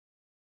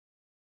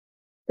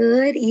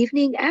Good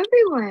evening,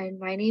 everyone.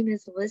 My name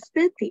is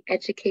Elizabeth, the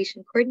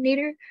Education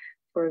Coordinator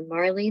for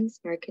Marlene's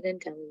Market and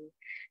Deli.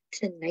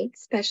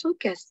 Tonight's special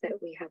guest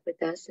that we have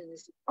with us, and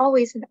is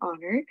always an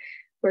honor,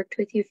 worked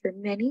with you for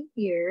many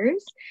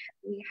years.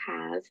 We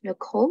have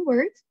Nicole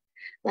Wirth,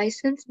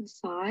 licensed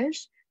massage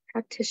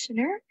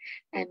practitioner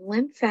and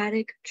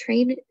lymphatic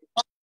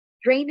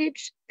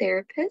drainage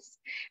therapist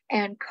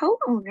and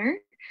co-owner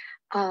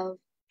of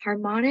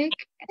Harmonic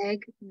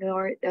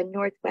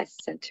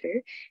Northwest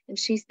Center, and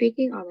she's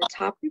speaking on the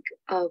topic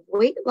of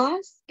weight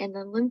loss and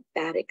the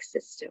lymphatic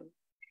system.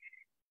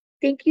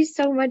 Thank you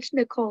so much,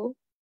 Nicole.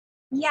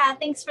 Yeah,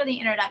 thanks for the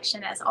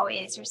introduction, as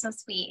always. You're so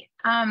sweet.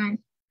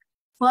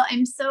 Well,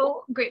 I'm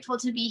so grateful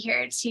to be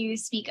here to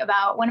speak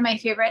about one of my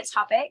favorite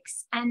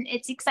topics. And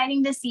it's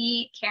exciting to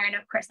see Karen,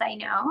 of course, I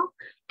know.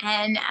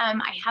 And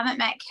I haven't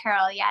met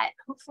Carol yet.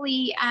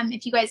 Hopefully,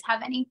 if you guys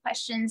have any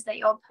questions that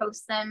you'll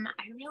post them.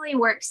 I really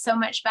work so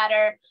much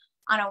better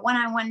on a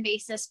one-on-one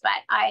basis, but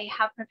I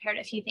have prepared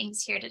a few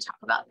things here to talk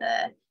about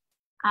the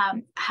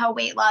how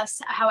weight loss,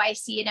 how I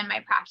see it in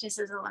my practice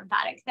as a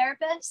lymphatic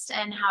therapist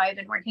and how I've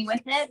been working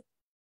with it.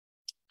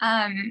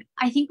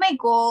 I think my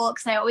goal,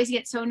 because I always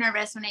get so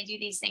nervous when I do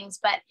these things,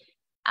 but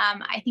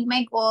I think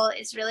my goal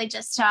is really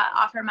just to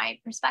offer my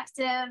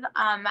perspective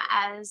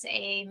as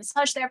a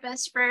massage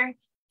therapist for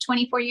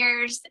 24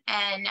 years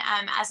and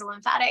as a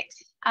lymphatic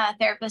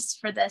therapist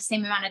for the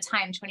same amount of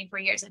time, 24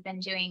 years I've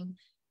been doing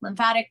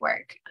lymphatic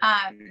work.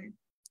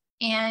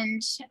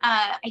 And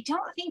I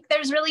don't think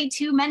there's really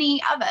too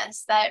many of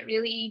us that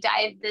really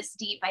dive this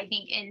deep, I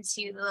think,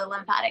 into the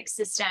lymphatic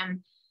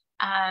system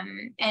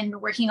and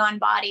working on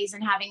bodies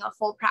and having a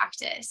full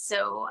practice.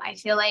 So I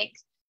feel like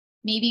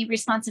maybe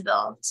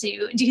responsible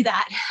to do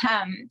that,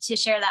 to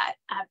share that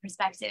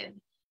perspective.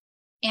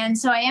 And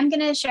so I am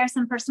going to share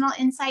some personal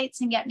insights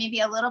and get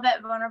maybe a little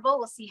bit vulnerable.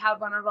 We'll see how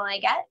vulnerable I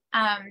get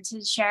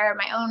to share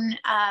my own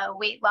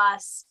weight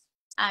loss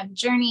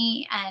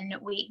journey and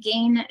weight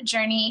gain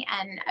journey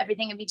and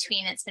everything in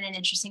between. It's been an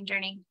interesting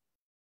journey,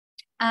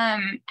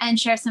 and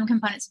share some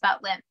components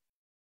about lymph.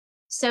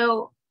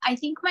 So I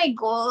think my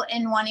goal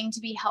in wanting to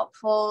be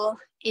helpful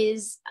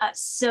is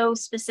so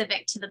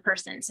specific to the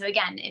person. So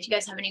again, if you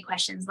guys have any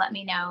questions, let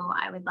me know.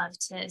 I would love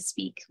to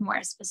speak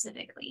more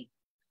specifically.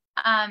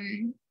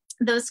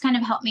 Those kind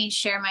of help me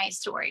share my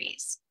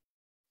stories.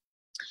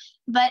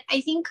 But I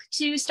think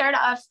to start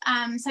off,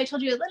 so I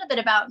told you a little bit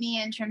about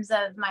me in terms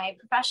of my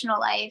professional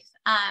life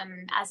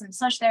as a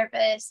massage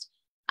therapist.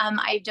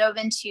 I dove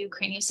into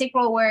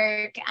craniosacral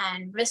work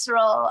and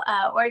visceral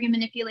organ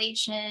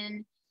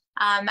manipulation.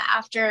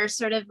 After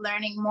sort of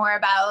learning more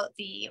about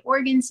the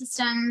organ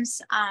systems,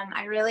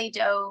 I really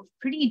dove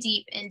pretty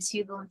deep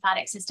into the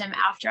lymphatic system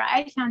after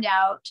I found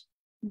out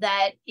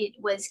that it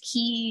was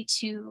key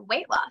to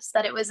weight loss,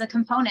 that it was a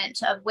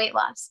component of weight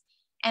loss.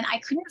 And I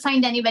couldn't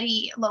find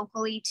anybody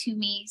locally to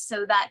me.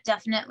 So that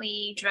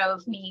definitely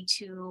drove me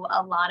to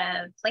a lot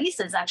of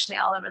places, actually,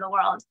 all over the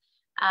world,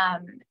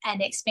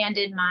 and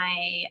expanded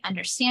my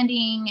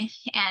understanding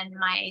and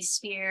my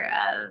sphere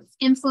of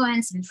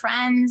influence and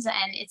friends.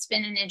 And it's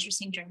been an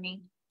interesting journey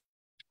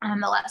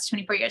the last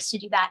 24 years to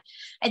do that.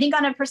 I think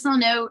on a personal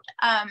note,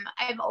 I'm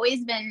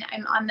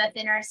on the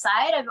thinner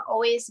side. I've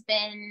always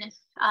been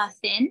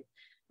thin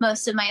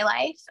most of my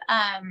life.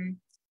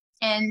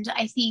 And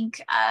I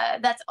think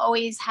that's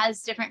always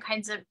has different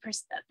kinds of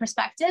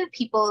perspective.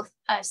 People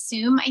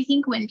assume, I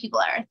think, when people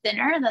are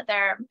thinner that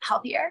they're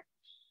healthier.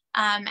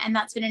 And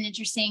that's been an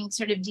interesting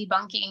sort of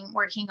debunking,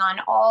 working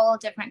on all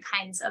different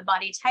kinds of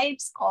body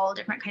types, all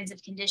different kinds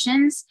of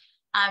conditions,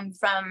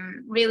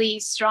 from really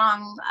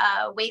strong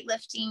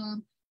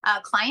weightlifting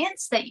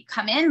clients that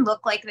come in,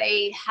 look like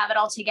they have it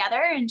all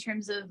together in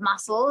terms of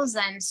muscles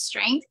and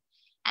strength,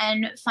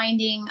 and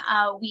finding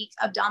weak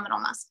abdominal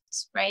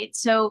muscles, right?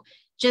 So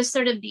just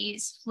sort of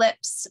these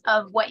flips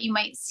of what you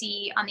might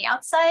see on the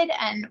outside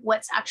and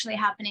what's actually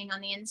happening on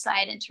the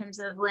inside in terms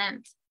of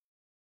lymph.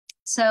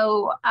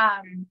 So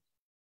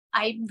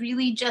I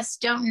really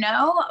just don't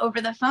know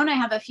over the phone. I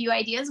have a few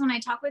ideas when I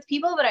talk with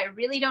people, but I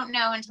really don't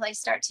know until I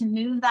start to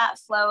move that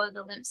flow of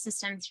the lymph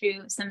system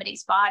through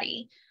somebody's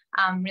body,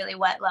 really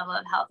what level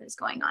of health is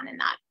going on in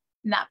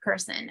that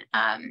person.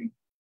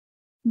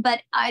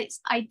 But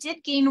I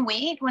did gain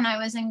weight when I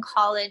was in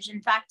college.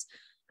 In fact,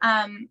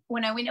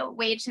 when I went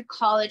away to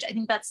college, I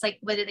think that's like,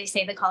 what did they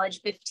say, the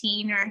college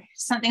 15 or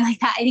something like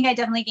that. I think I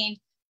definitely gained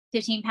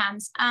 15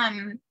 pounds.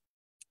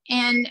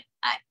 And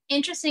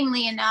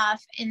interestingly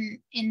enough,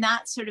 in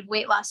that sort of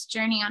weight loss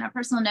journey, on a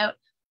personal note,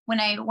 when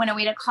I went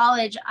away to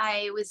college,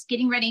 I was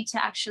getting ready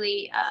to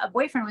actually, a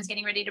boyfriend was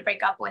getting ready to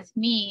break up with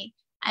me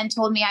and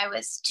told me I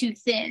was too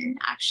thin,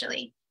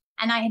 actually.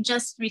 And I had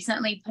just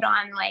recently put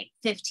on like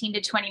 15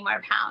 to 20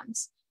 more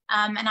pounds.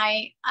 And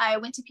I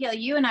went to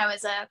PLU and I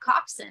was a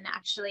coxswain,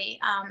 actually,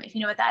 if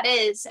you know what that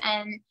is.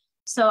 And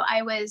so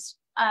I was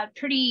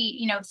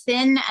pretty,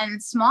 thin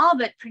and small,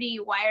 but pretty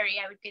wiry.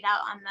 I would get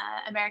out on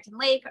the American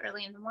Lake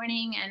early in the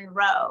morning and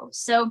row.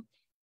 So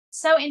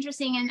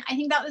interesting. And I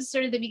think that was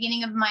sort of the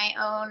beginning of my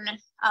own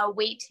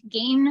weight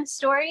gain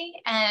story.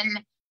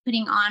 And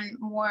putting on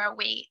more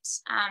weight,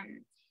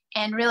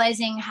 and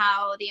realizing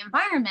how the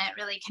environment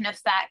really can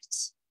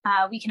affect,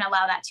 we can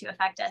allow that to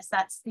affect us.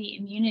 That's the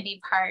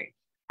immunity part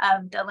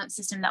of the lymph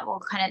system that we'll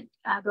kind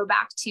of go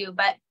back to.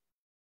 But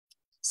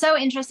so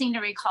interesting to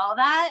recall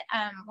that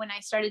when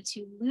I started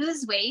to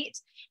lose weight,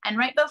 and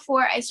right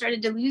before I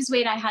started to lose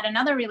weight, I had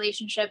another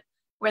relationship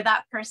where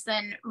that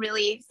person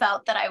really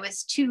felt that I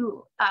was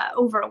too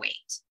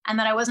overweight and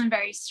that I wasn't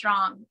very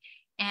strong.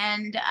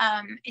 And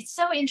it's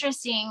so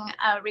interesting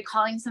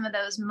recalling some of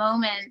those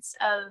moments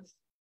of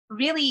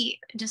really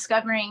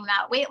discovering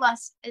that weight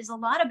loss is a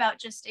lot about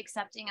just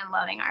accepting and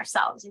loving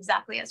ourselves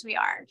exactly as we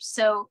are.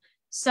 So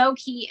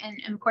key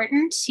and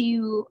important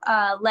to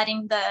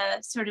letting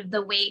the sort of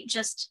the weight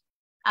just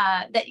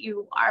that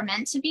you are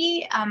meant to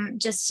be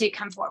just to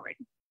come forward.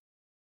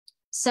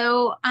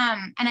 So,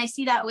 and I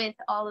see that with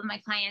all of my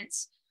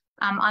clients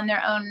on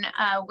their own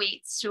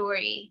weight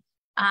story.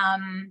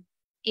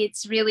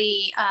 It's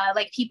really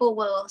like people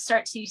will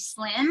start to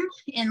slim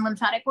in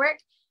lymphatic work,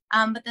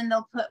 but then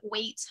they'll put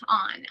weight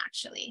on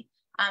actually.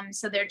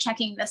 So they're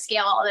checking the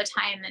scale all the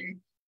time, and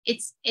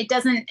it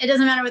doesn't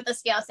matter what the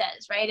scale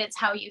says, right? It's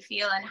how you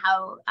feel and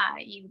how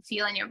you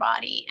feel in your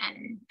body.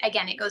 And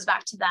again, it goes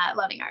back to that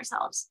loving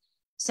ourselves.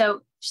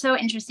 So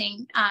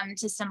interesting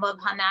to stumble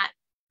upon that.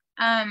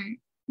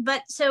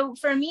 But so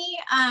for me,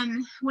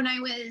 when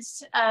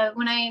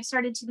I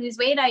started to lose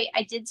weight,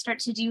 I did start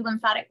to do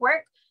lymphatic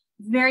work,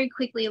 very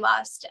quickly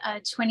lost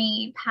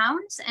 20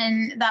 pounds.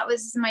 And that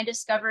was my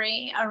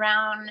discovery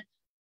around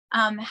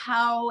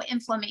how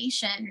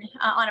inflammation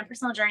on a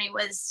personal journey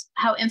was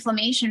how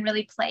inflammation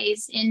really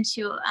plays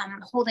into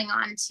holding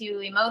on to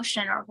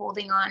emotion or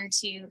holding on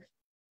to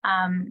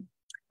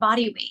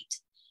body weight.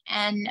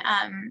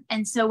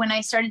 And so when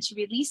I started to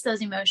release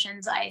those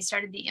emotions,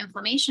 the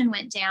inflammation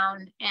went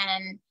down,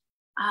 and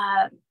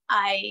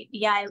I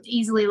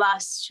easily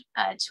lost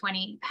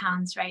 20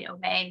 pounds right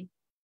away.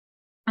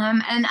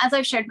 And as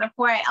I've shared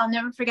before, I'll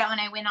never forget when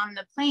I went on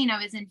the plane.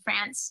 I was in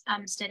France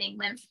studying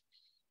lymph,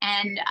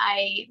 and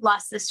I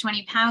lost this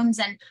 20 pounds.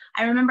 And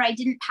I remember I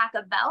didn't pack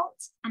a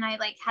belt, and I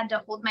had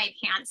to hold my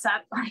pants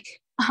up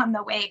on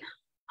the way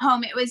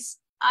home. It was,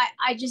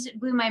 I just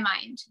blew my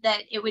mind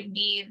that it would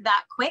be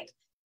that quick.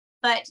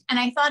 And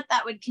I thought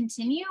that would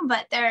continue,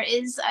 but there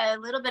is a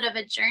little bit of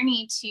a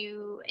journey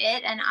to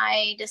it. And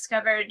I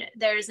discovered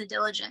there's a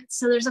diligence.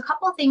 So there's a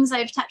couple of things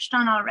I've touched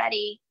on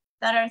already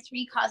that are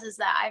 3 causes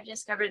that I've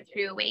discovered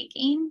through weight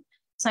gain.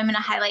 So I'm going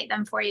to highlight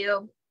them for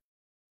you.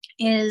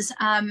 Is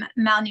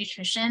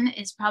malnutrition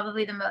is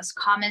probably the most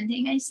common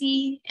thing I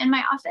see in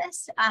my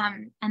office.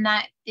 And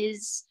that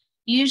is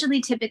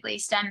typically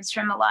stems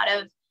from a lot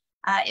of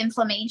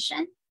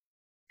inflammation.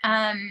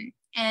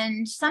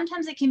 And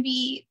sometimes it can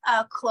be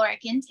a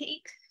caloric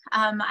intake.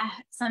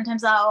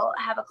 Sometimes I'll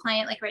have a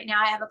client, like right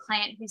now I have a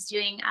client who's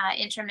doing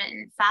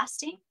intermittent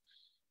fasting.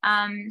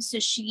 So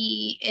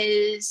she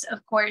is,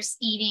 of course,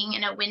 eating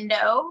in a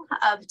window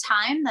of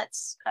time.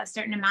 That's a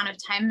certain amount of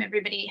time.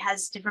 Everybody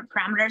has different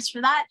parameters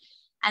for that.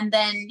 And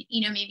then,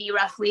 maybe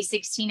roughly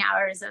 16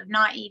 hours of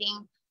not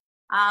eating.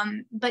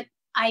 But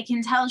I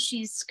can tell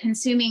she's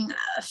consuming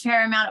a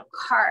fair amount of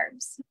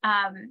carbs.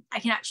 I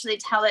can actually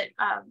tell it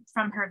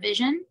from her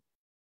vision,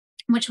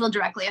 which will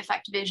directly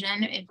affect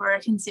vision if we're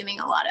consuming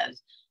a lot of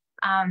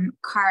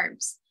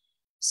carbs.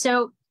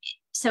 So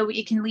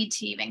it can lead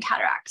to even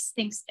cataracts,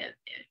 things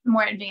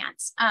more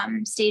advanced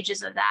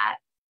stages of that.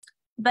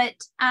 But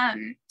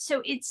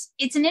so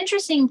it's an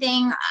interesting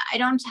thing. I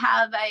don't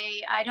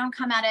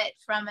come at it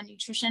from a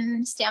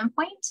nutrition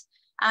standpoint.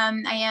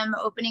 I am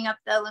opening up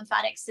the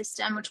lymphatic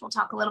system, which we'll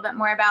talk a little bit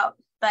more about,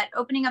 but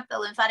opening up the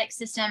lymphatic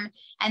system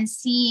and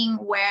seeing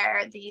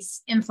where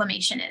these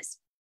inflammation is.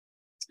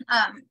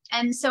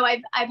 And so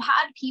I've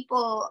had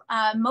people,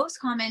 most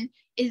common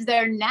is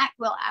their neck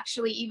will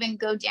actually even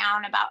go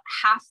down about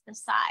half the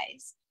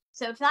size.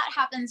 So if that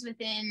happens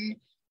within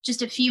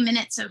just a few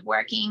minutes of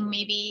working,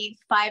 maybe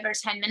 5 or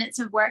 10 minutes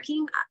of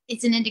working,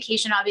 it's an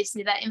indication,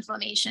 obviously, that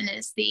inflammation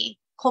is the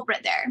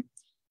culprit there.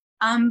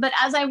 But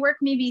as I work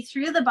maybe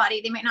through the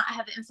body, they might not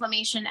have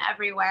inflammation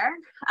everywhere.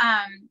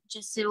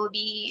 Just it will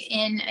be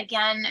in,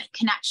 again,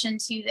 connection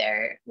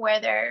to where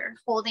they're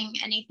holding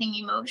anything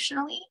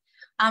emotionally.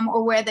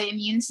 Or where the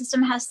immune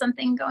system has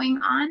something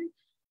going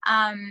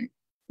on.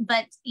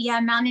 But yeah,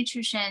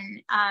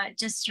 malnutrition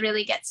just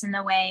really gets in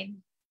the way.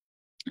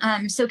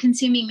 So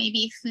consuming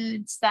maybe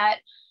foods that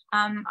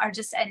are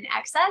just in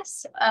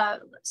excess,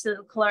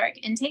 so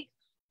caloric intake,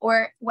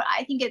 or what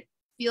I think it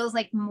feels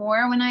like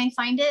more when I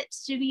find it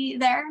to be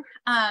there,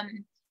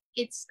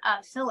 it's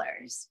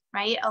fillers,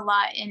 right? A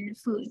lot in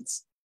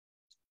foods.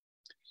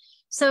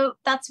 So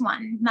that's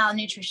one.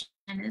 Malnutrition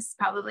is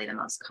probably the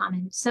most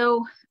common.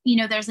 So,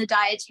 there's a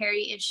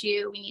dietary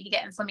issue. We need to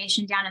get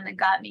inflammation down in the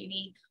gut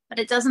maybe, but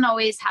it doesn't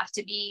always have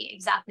to be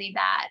exactly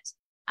that.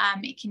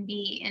 It can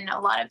be in a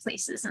lot of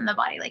places in the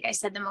body. Like I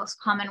said, the most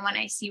common one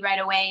I see right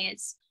away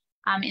is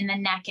in the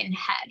neck and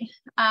head.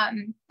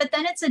 But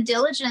then it's a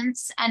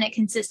diligence and a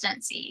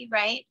consistency,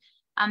 right?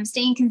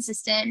 Staying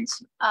consistent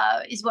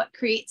is what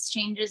creates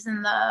changes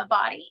in the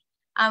body.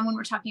 when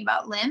we're talking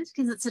about lymph,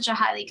 because it's such a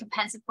highly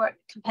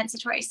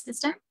compensatory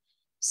system.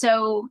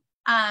 So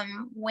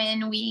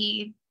when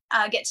we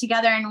get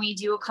together and we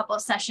do a couple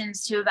of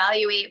sessions to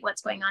evaluate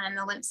what's going on in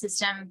the lymph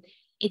system,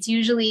 it's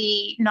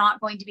usually not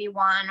going to be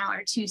 1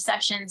 or 2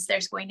 sessions.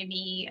 There's going to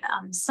be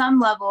some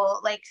level,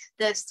 like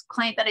this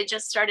client that I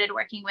just started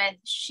working with,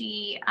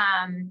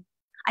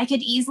 I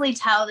could easily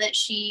tell that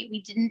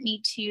we didn't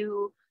need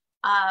to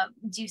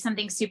do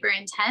something super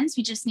intense.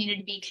 We just needed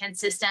to be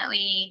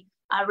consistently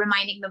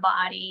reminding the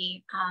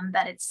body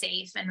that it's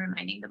safe, and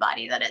reminding the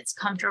body that it's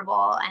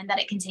comfortable and that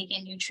it can take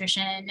in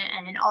nutrition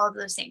and all of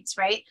those things,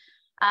 right?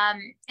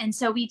 And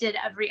so we did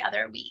every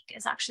other week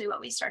is actually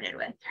what we started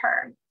with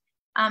her.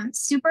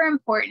 Super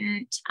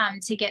important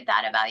to get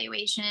that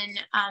evaluation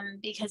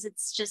because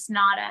it's just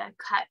not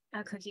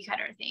a cookie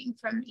cutter thing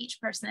from each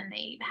person.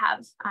 They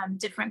have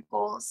different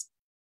goals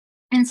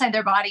inside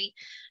their body.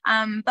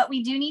 But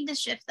we do need to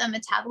shift the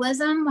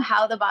metabolism,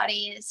 how the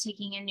body is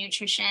taking in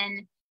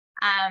nutrition.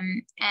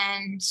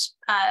 And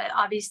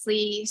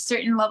obviously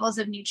certain levels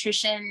of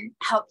nutrition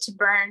help to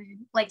burn,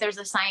 like there's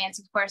a science,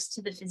 of course,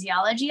 to the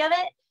physiology of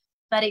it.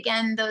 But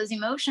again, those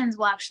emotions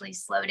will actually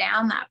slow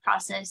down that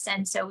process.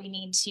 And so we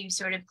need to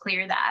sort of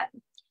clear that.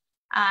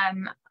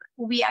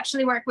 We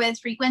actually work with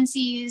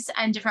frequencies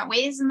and different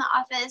ways in the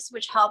office,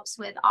 which helps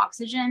with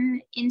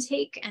oxygen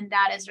intake. And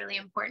that is really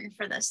important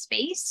for the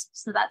space.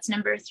 So that's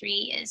number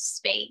 3 is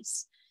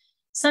space.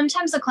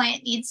 Sometimes the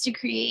client needs to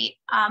create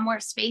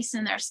more space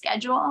in their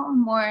schedule,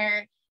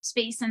 more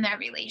space in their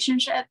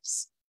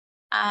relationships.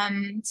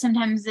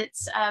 Sometimes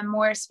it's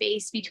more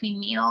space between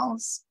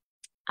meals.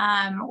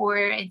 Or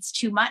it's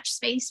too much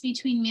space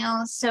between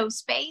meals. So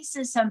space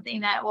is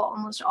something that will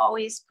almost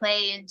always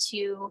play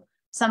into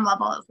some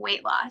level of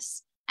weight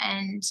loss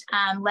and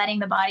letting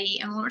the body.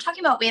 And when we're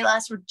talking about weight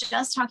loss, we're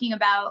just talking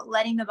about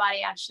letting the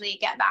body actually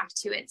get back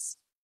to its,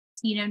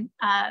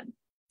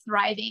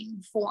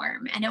 thriving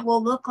form. And it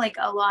will look like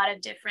a lot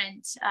of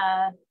different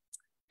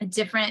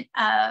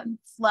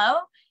flow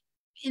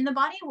in the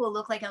body will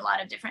look like a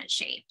lot of different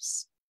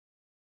shapes.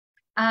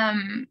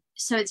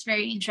 So it's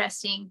very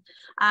interesting.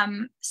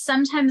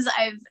 Sometimes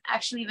I've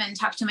actually even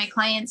talked to my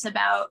clients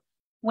about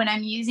when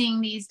I'm using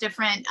these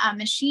different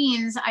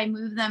machines, I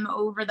move them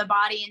over the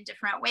body in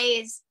different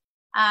ways.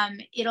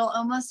 It'll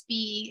almost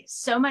be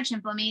so much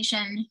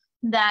inflammation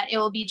that it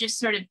will be just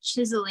sort of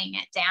chiseling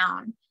it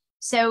down.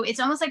 So it's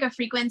almost like a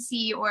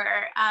frequency, or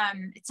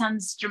it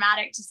sounds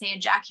dramatic to say a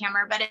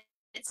jackhammer, but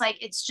it's like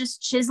it's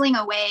just chiseling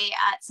away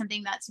at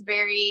something that's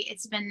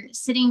it's been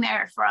sitting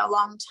there for a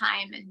long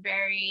time and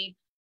very,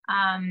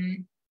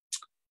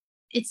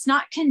 it's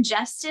not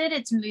congested,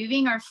 it's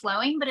moving or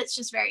flowing, but it's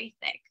just very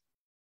thick.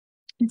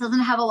 It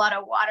doesn't have a lot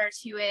of water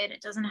to it.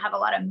 It doesn't have a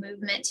lot of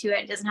movement to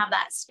it. It doesn't have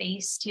that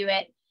space to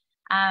it.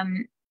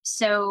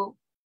 So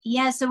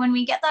when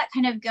we get that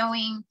kind of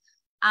going,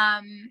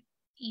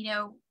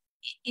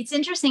 it's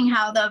interesting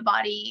how the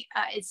body,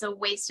 it's a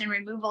waste and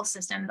removal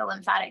system, the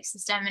lymphatic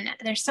system. And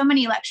there's so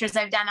many lectures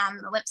I've done on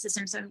the lymph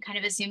system. So I'm kind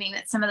of assuming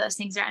that some of those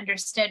things are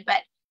understood,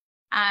 but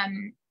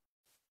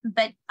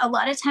a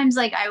lot of times,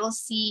 like I will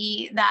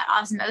see that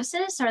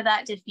osmosis or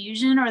that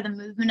diffusion or the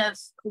movement of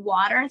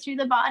water through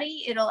the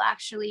body, it'll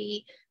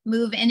actually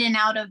move in and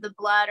out of the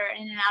blood or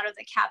in and out of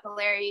the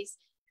capillaries.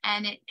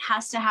 And it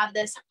has to have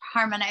this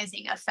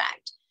harmonizing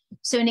effect.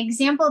 So an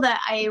example that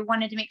I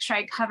wanted to make sure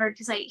I covered,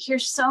 because I hear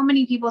so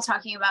many people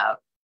talking about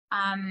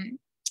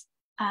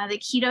the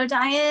keto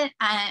diet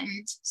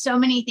and so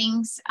many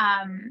things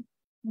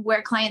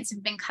where clients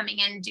have been coming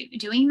in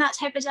doing that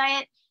type of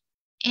diet.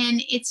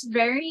 And it's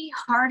very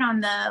hard on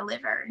the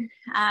liver,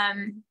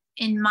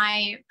 in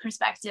my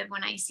perspective,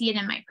 when I see it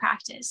in my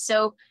practice.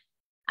 So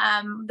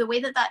the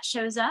way that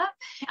shows up,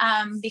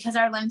 because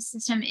our lymph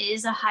system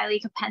is a highly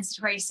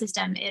compensatory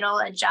system, it'll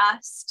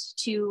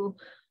adjust to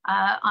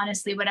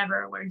honestly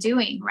whatever we're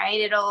doing, right?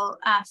 It'll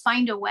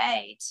find a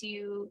way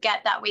to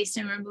get that waste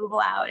and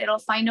removal out. It'll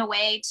find a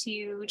way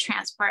to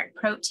transport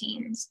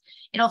proteins.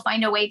 It'll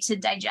find a way to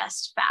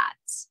digest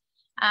fats.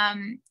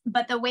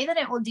 But the way that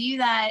it will do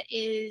that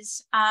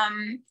is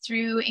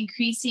through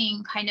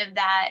increasing kind of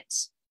that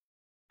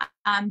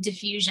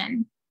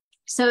diffusion.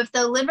 So if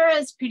the liver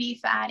is pretty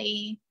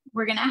fatty,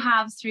 we're going to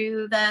have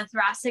through the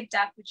thoracic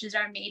duct, which is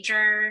our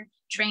major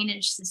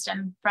drainage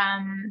system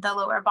from the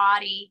lower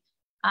body,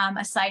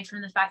 aside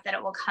from the fact that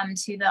it will come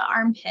to the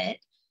armpit,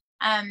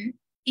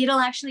 it'll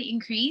actually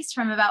increase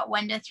from about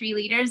 1 to 3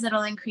 liters.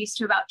 It'll increase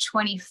to about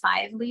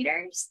 25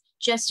 liters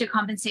just to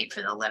compensate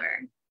for the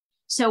liver.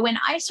 So when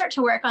I start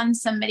to work on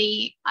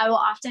somebody, I will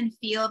often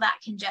feel that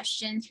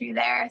congestion through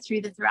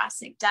the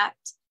thoracic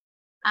duct.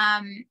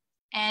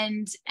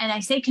 And I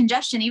say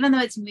congestion, even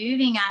though it's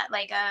moving at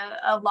like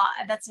a lot,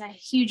 that's a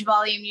huge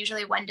volume.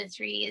 Usually 1 to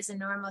 3 is a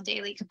normal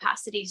daily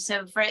capacity.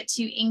 So for it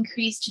to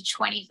increase to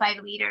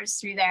 25 liters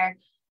through there,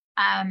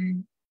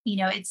 we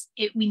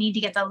need to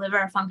get the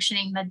liver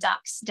functioning, the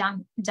ducts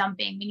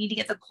dumping. We need to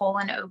get the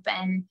colon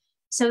open.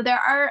 So there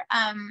are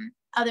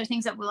other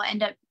things that will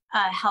end up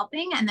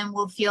helping, and then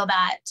we'll feel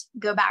that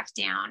go back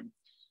down.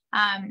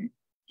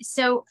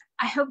 So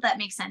I hope that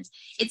makes sense.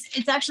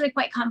 It's actually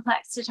quite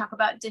complex to talk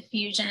about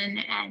diffusion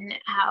and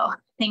how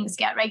things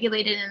get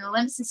regulated in the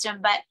lymph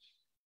system, but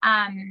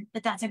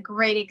that's a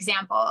great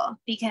example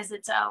because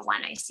it's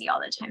one I see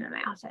all the time in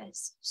my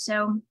office.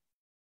 So,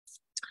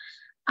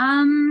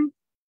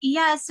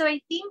 yeah, so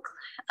I think,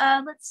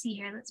 let's see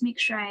here. Let's make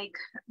sure I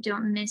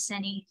don't miss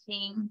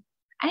anything.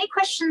 Any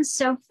questions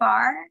so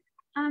far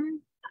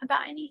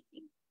about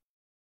anything?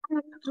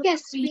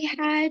 Yes, we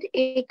had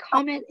a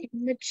comment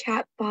in the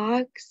chat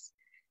box.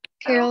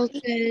 Carol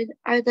said,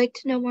 I'd like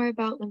to know more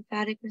about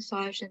lymphatic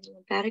massage and the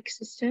lymphatic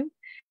system.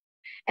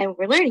 And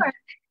we're learning. Sure.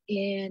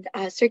 And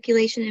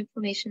circulation,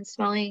 inflammation,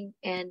 swelling.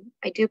 And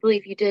I do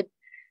believe you did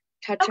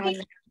touch on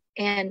that.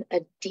 And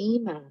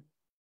edema.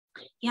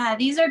 Yeah,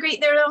 these are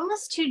great. They're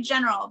almost too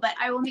general, but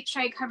I will make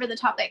sure I cover the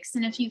topics.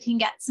 And if you can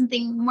get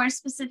something more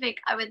specific,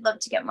 I would love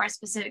to get more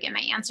specific in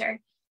my answer.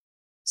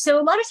 So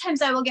a lot of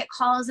times I will get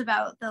calls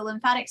about the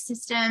lymphatic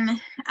system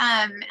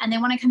and they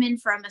want to come in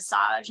for a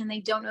massage and they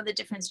don't know the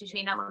difference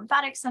between a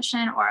lymphatic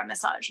session or a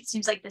massage. It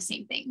seems like the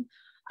same thing.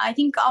 I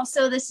think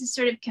also this is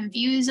sort of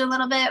confused a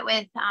little bit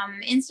with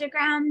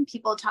Instagram,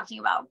 people talking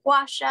about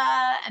gua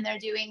sha and they're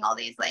doing all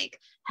these like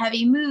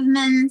heavy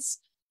movements.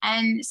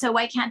 And so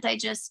why can't I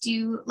just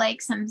do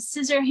like some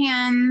scissor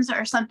hands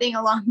or something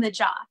along the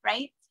jaw,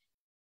 right?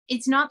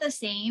 It's not the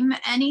same.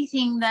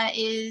 Anything that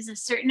is a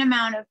certain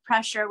amount of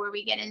pressure where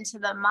we get into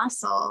the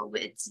muscle,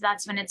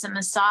 that's when it's a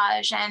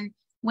massage. And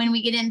when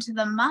we get into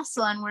the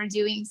muscle and we're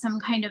doing some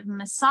kind of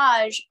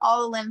massage,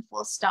 all lymph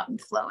will stop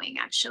flowing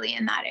actually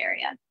in that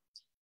area.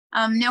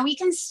 Now we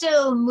can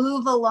still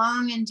move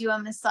along and do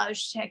a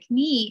massage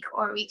technique,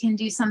 or we can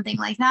do something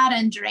like that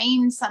and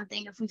drain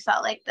something if we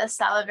felt like the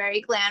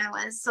salivary gland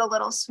was a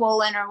little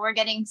swollen, or we're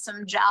getting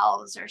some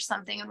gels or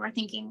something and we're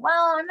thinking,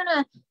 well, I'm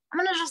gonna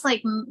just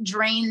like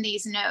drain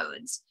these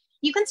nodes.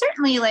 You can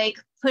certainly like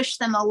push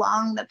them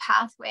along the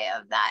pathway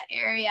of that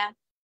area.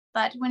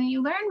 But when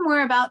you learn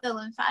more about the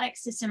lymphatic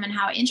system and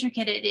how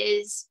intricate it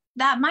is,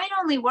 that might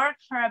only work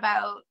for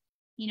about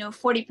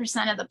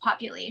 40% of the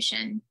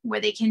population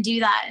where they can do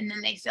that and then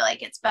they feel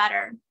like it's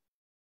better.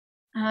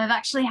 I've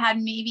actually had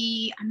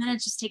maybe, I'm going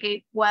to just take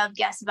a wild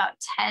guess, about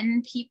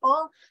 10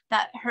 people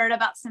that heard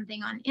about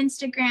something on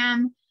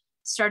Instagram,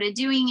 started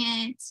doing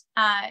it,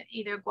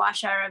 either gua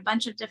sha or a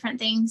bunch of different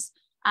things,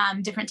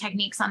 different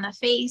techniques on the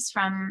face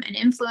from an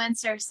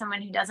influencer,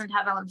 someone who doesn't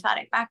have a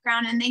lymphatic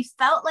background, and they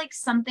felt like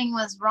something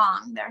was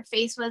wrong. Their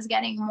face was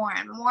getting more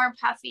and more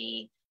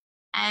puffy.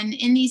 And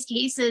in these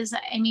cases,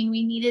 I mean,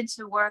 we needed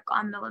to work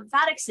on the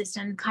lymphatic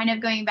system, kind of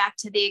going back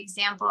to the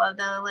example of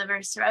the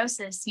liver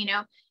cirrhosis,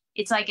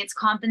 it's like it's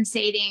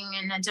compensating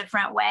in a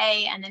different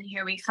way. And then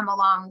here we come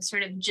along,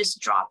 sort of just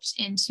dropped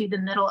into the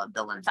middle of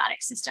the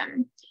lymphatic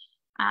system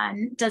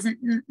and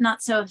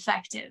not so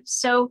effective.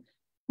 So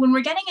when we're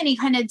getting any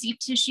kind of deep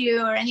tissue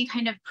or any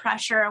kind of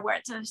pressure where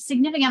it's a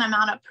significant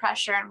amount of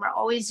pressure and we're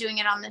always doing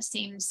it on the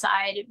same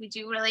side, we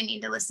do really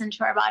need to listen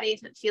to our body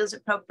if it feels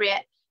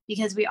appropriate,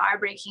 because we are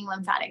breaking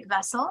lymphatic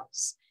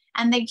vessels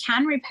and they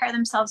can repair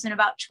themselves in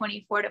about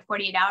 24 to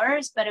 48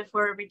 hours. But if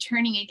we're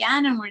returning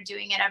again and we're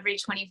doing it every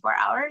 24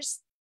 hours,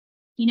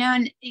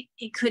 and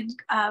it could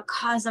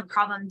cause a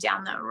problem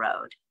down the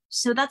road.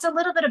 So that's a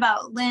little bit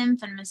about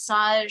lymph and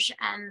massage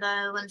and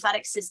the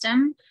lymphatic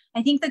system.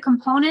 I think the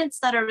components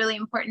that are really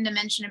important to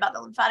mention about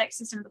the lymphatic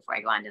system before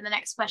I go on to the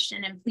next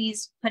question, and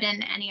please put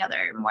in any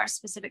other more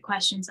specific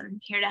questions. I'm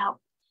here to help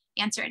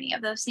answer any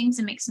of those things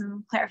and make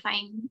some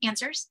clarifying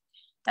answers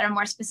that are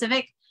more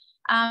specific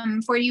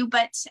for you.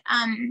 But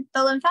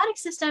the lymphatic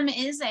system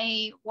is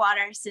a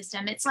water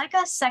system. It's like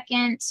a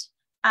second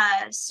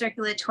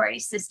circulatory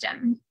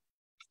system,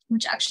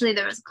 which actually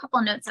there was a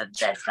couple notes of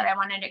this that I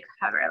wanted to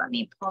cover. Let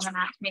me pull them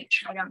out to make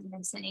sure I don't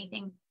miss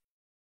anything.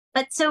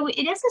 But so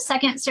it is a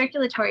second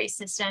circulatory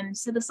system.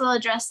 So this will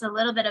address a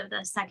little bit of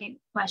the second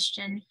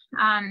question.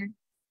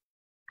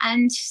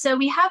 And so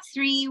we have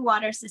three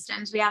water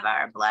systems. We have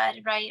our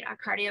blood, right? Our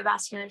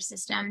cardiovascular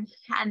system.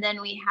 And then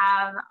we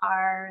have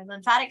our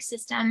lymphatic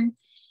system.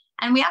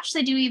 And we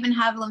actually do even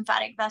have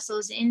lymphatic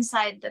vessels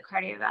inside the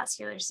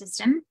cardiovascular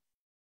system.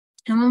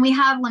 And when we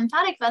have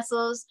lymphatic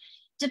vessels,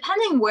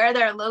 depending where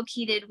they're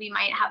located, we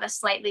might have a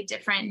slightly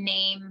different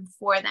name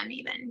for them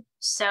even.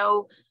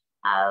 So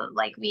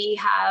like we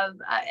have,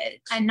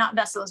 and not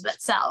vessels,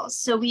 but cells.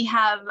 So we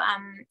have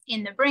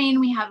in the brain,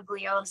 we have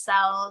glial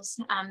cells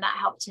that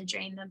help to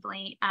drain the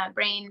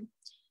brain.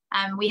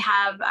 We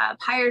have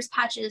Peyer's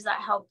patches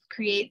that help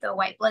create the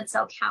white blood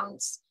cell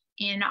counts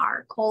in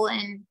our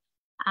colon.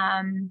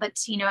 But,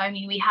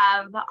 we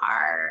have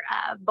our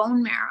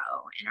bone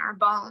marrow in our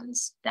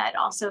bones that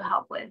also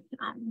help with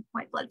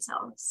white blood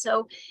cells.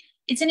 So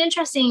it's an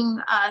interesting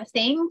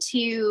thing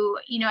to,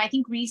 I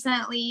think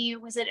recently,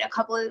 was it a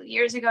couple of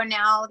years ago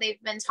now,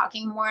 they've been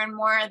talking more and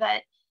more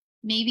that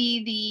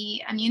maybe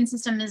the immune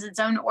system is its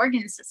own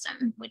organ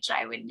system, which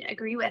I would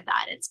agree with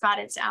that. It's got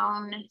its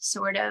own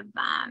sort of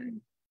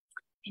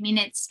I mean,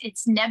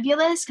 it's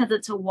nebulous because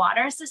it's a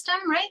water system,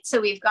 right? So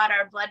we've got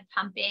our blood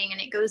pumping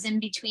and it goes in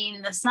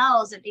between the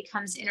cells, it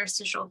becomes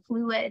interstitial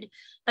fluid.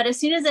 But as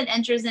soon as it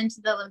enters into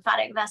the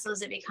lymphatic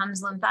vessels, it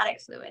becomes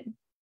lymphatic fluid.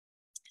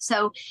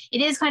 So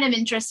it is kind of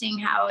interesting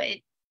how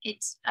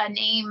it's a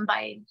name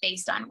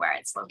based on where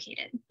it's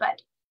located.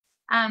 But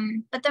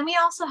then we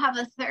also have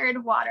a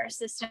third water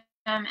system,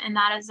 and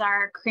that is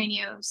our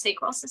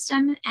craniosacral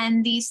system.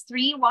 And these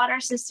three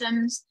water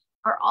systems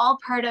are all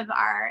part of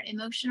our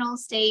emotional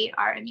state,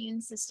 our immune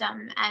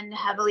system, and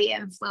heavily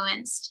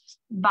influenced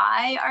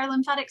by our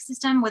lymphatic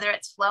system, whether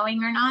it's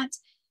flowing or not,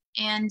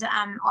 and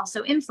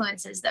also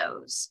influences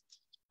those.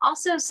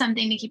 Also,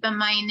 something to keep in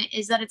mind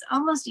is that it's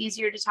almost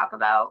easier to talk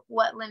about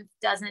what lymph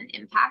doesn't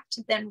impact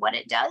than what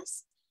it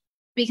does,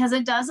 because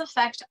it does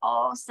affect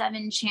all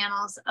 7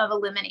 channels of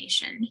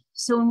elimination.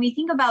 So when we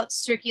think about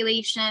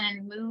circulation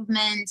and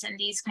movement and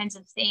these kinds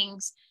of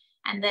things,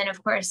 and then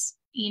of course,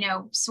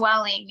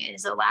 swelling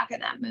is a lack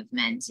of that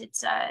movement.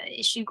 It's a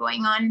issue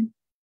going on,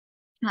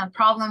 a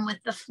problem with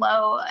the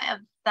flow of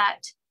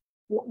that,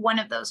 one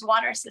of those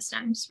water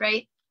systems,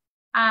 right?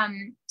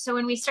 So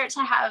when we start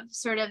to have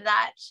sort of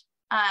that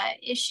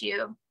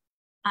issue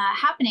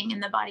happening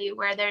in the body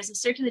where there's a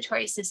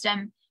circulatory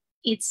system,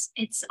 it's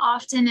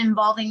often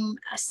involving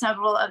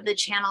several of the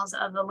channels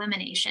of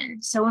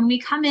elimination. So when we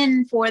come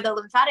in for the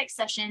lymphatic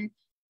session,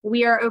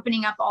 we are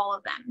opening up all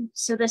of them.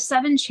 So the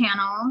 7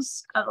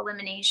 channels of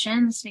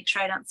elimination, let's make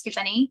sure I don't skip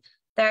any.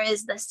 There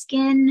is the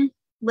skin,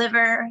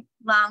 liver,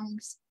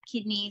 lungs,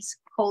 kidneys,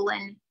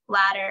 colon,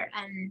 bladder,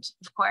 and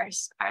of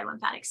course, our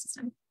lymphatic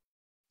system.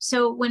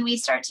 So when we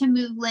start to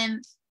move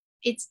lymph,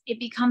 it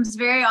becomes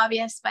very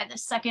obvious by the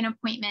second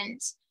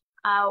appointment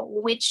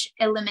which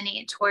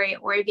eliminatory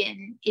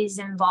organ is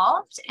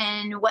involved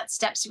and what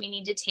steps we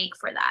need to take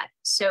for that.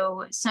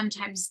 So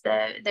sometimes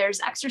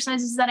there's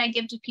exercises that I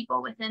give to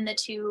people within the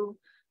 2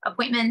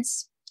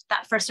 appointments.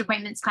 That first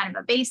appointment's kind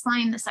of a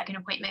baseline. The second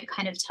appointment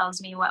kind of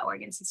tells me what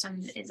organ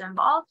system is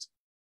involved.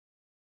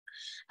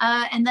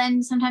 And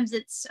then sometimes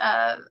it's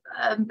a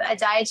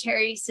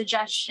dietary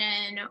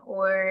suggestion,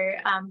 or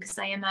because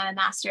I am a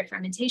master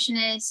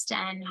fermentationist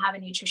and have a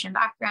nutrition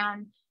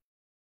background.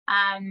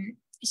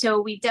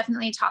 So we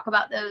definitely talk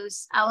about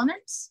those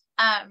elements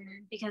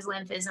because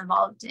lymph is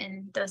involved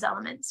in those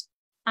elements.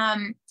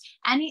 And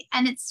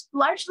it's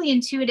largely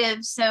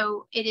intuitive,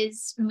 so it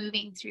is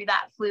moving through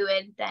that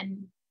fluid,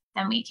 then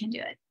we can do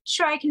it.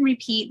 Sure, I can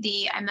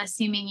repeat I'm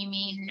assuming you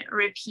mean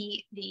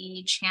repeat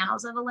the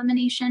channels of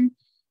elimination.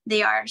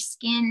 They are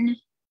skin,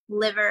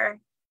 liver,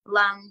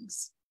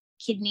 lungs,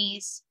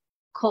 kidneys,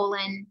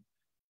 colon,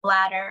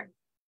 bladder,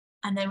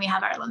 and then we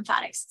have our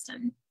lymphatic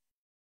system.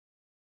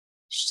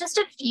 There's just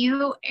a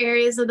few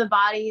areas of the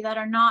body that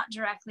are not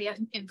directly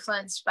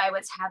influenced by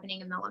what's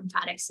happening in the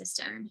lymphatic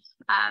system.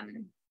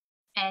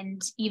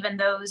 And even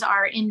those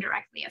are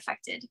indirectly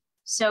affected.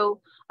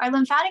 So our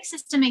lymphatic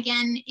system,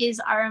 again, is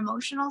our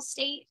emotional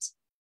state.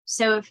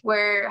 So if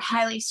we're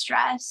highly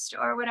stressed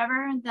or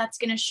whatever, that's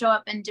going to show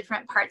up in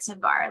different parts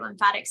of our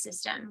lymphatic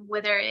system,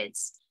 whether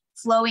it's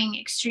flowing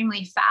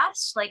extremely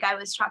fast, like I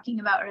was talking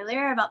about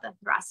earlier about the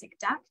thoracic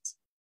duct,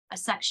 a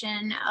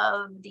section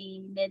of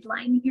the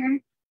midline here.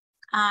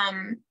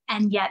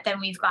 And yet then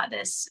we've got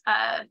this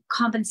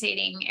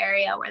compensating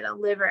area where the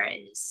liver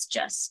is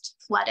just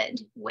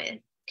flooded with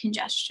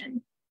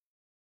congestion.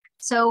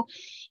 So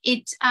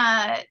it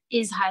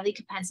is highly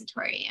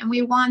compensatory, and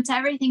we want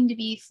everything to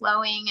be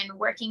flowing and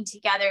working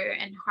together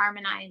and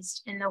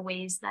harmonized in the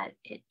ways that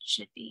it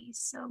should be.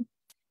 So,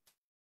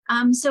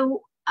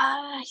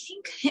 I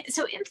think,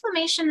 so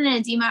inflammation and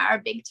edema are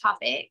big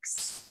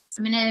topics.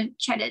 I'm going to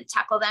try to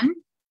tackle them.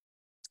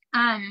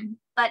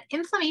 But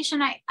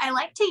inflammation, I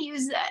like to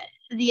use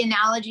the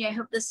analogy. I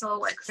hope this will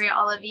work for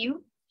all of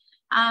you.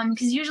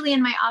 Because usually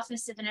in my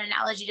office, if an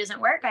analogy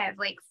doesn't work, I have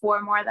like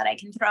 4 more that I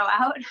can throw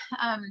out.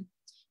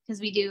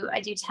 Because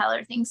I do tell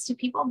things to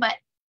people, but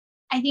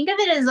I think of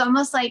it as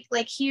almost like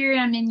here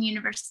I'm in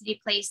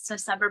University Place, a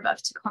suburb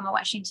of Tacoma,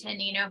 Washington,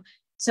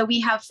 so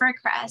we have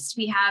Fircrest,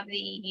 we have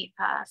the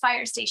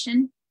fire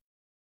station,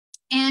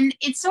 and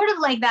it's sort of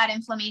like that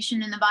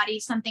inflammation in the body.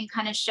 Something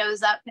kind of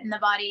shows up in the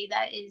body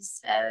that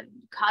is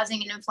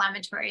causing an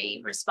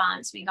inflammatory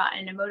response. We got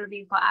in a motor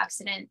vehicle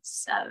accident,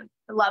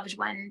 a loved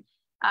one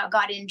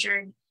got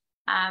injured.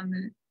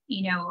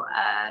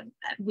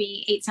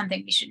 We ate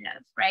something we shouldn't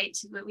have, right?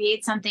 We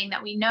ate something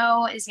that we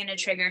know is going to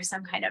trigger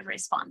some kind of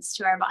response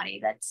to our body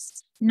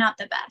that's not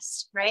the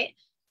best, right?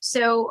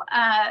 So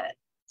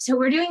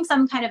we're doing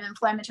some kind of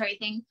inflammatory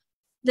thing.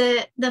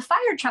 The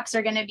fire trucks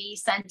are going to be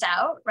sent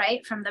out,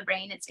 right? From the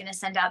brain, it's going to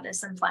send out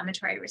this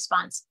inflammatory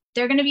response.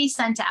 They're going to be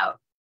sent out.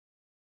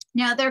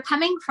 Now, they're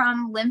coming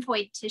from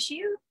lymphoid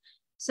tissue.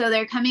 So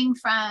they're coming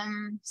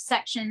from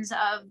sections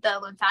of the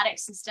lymphatic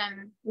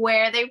system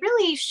where they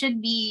really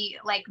should be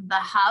like the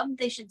hub.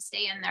 They should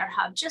stay in their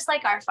hub, just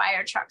like our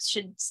fire trucks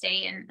should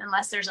stay in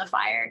unless there's a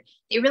fire.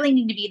 They really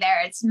need to be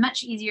there. It's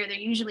much easier. They're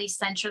usually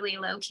centrally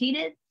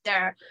located.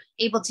 They're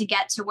able to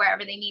get to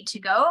wherever they need to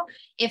go.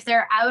 If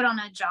they're out on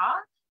a job,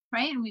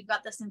 right? And we've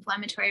got this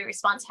inflammatory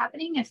response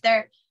happening. If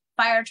their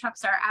fire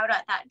trucks are out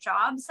at that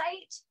job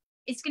site,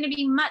 it's going to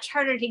be much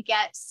harder to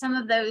get some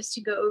of those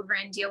to go over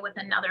and deal with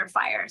another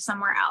fire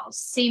somewhere else.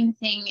 Same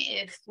thing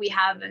if we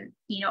have,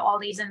 all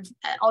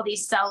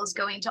these cells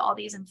going to all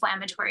these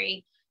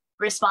inflammatory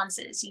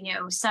responses.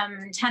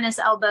 Some tennis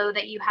elbow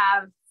that you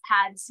have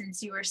had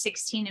since you were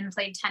 16 and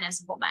played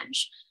tennis a whole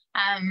bunch.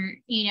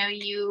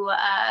 You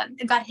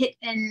got hit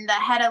in the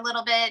head a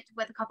little bit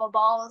with a couple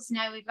balls.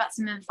 Now we've got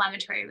some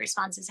inflammatory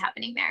responses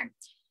happening there.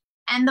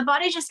 And the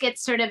body just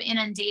gets sort of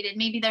inundated.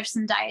 Maybe there's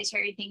some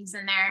dietary things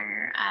in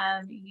there.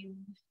 You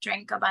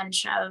drink a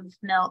bunch of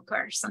milk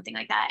or something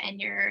like that,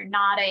 and you're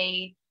not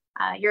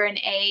you're an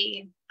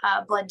A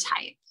blood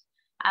type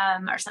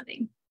or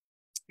something.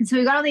 And so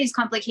we've got all these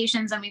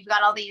complications, and we've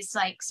got all these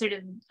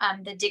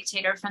the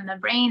dictator from the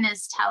brain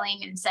is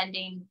telling and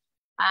sending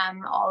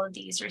all of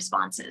these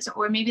responses,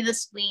 or maybe the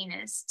spleen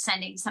is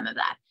sending some of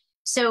that.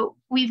 So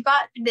we've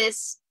got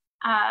this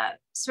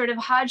sort of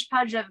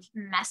hodgepodge of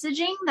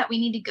messaging that we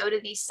need to go to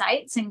these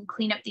sites and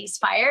clean up these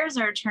fires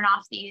or turn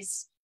off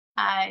these,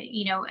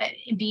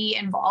 be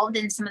involved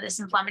in some of this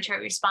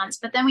inflammatory response.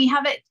 But then we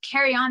have it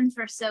carry on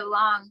for so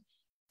long.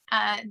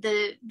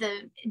 The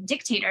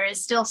dictator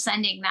is still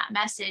sending that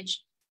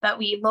message, but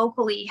we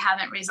locally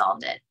haven't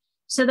resolved it.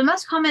 So the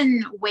most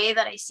common way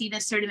that I see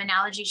this sort of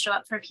analogy show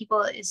up for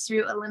people is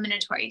through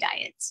eliminatory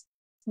diets.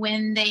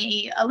 When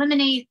they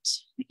eliminate,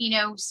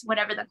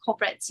 whatever the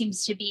culprit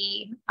seems to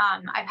be,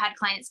 I've had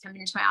clients come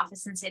into my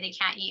office and say they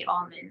can't eat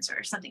almonds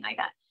or something like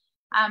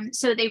that.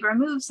 So they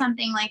remove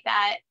something like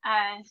that,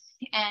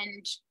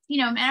 and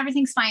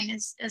everything's fine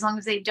as long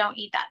as they don't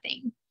eat that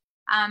thing.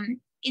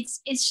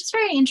 It's just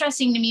very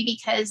interesting to me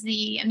because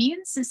the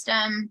immune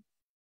system,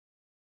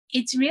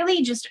 it's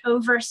really just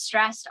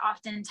overstressed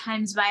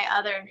oftentimes by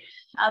other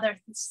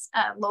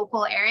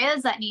local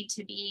areas that need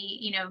to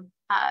be,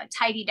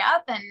 tidied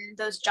up, and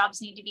those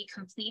jobs need to be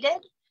completed.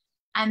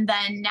 And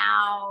then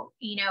now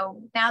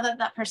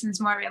that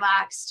person's more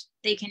relaxed,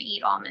 they can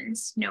eat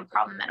almonds, no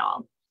problem at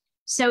all.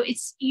 So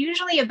it's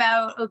usually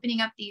about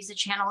opening up these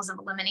channels of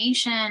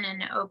elimination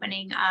and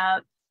opening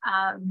up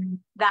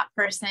that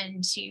person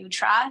to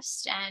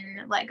trust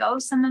and let go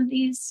of some of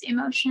these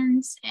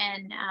emotions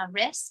and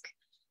risk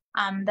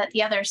that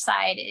the other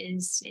side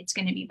it's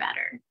going to be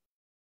better.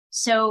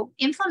 So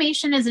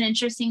inflammation is an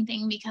interesting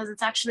thing because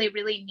it's actually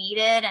really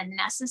needed and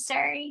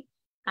necessary.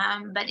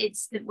 But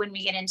it's when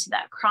we get into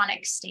that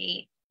chronic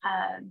state,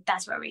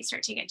 that's where we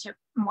start to get to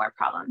more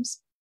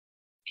problems.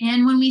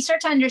 And when we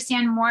start to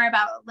understand more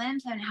about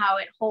lymph and how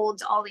it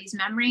holds all these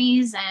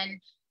memories and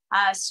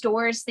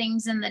stores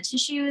things in the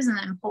tissues and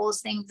then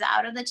pulls things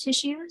out of the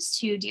tissues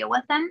to deal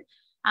with them,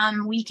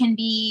 we can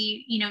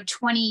be,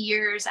 20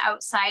 years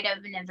outside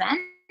of an event,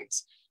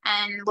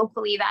 and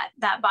locally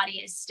that body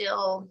is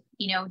still,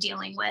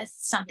 dealing with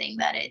something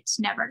that it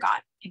never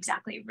got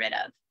exactly rid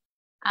of.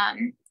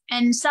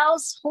 And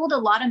cells hold a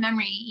lot of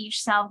memory.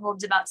 Each cell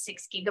holds about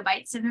 6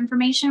 gigabytes of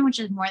information, which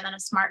is more than a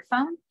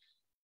smartphone.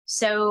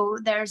 So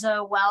there's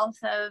a wealth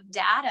of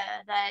data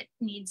that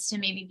needs to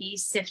maybe be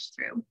sifted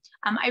through.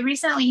 I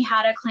recently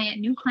had a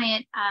new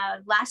client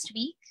last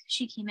week.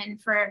 She came in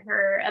for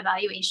her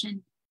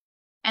evaluation.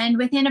 And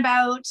within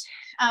about,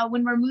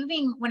 when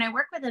I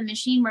work with a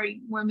machine,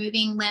 we're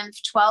moving lymph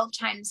 12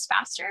 times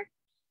faster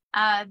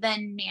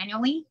than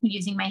manually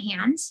using my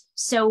hands.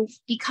 So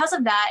because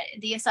of that,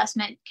 the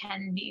assessment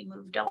can be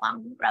moved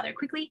along rather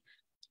quickly.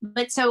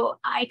 But so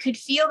I could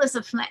feel this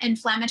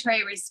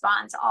inflammatory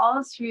response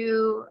all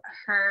through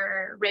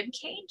her rib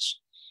cage.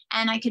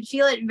 And I could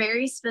feel it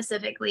very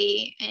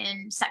specifically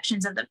in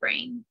sections of the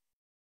brain.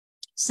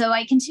 So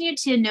I continued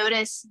to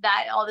notice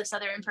that all this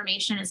other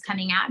information is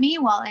coming at me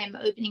while I'm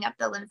opening up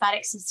the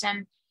lymphatic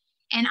system.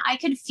 And I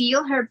could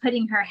feel her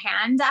putting her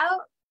hand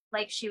out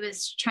like she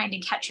was trying to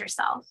catch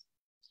herself.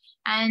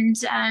 And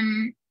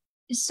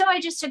so I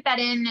just took that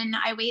in, and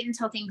I wait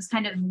until things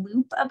kind of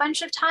loop a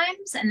bunch of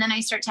times. And then I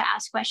start to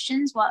ask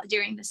questions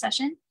during the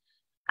session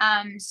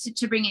so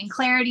to bring in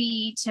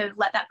clarity, to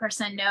let that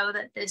person know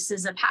that this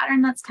is a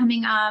pattern that's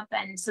coming up.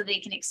 And so they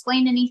can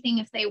explain anything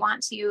if they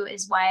want to,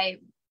 is why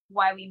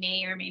we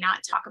may or may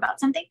not talk about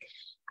something.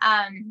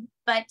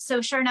 But so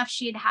sure enough,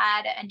 she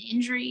had an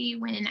injury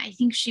when I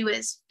think she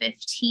was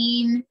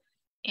 15,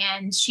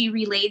 and she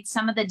relayed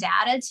some of the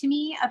data to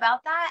me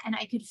about that. And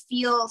I could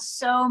feel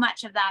so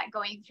much of that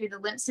going through the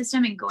lymph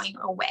system and going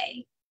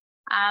away.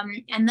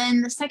 And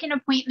then the second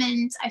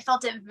appointment, I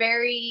felt it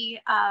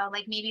very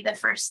like maybe the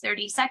first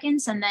 30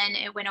 seconds, and then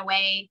it went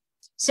away.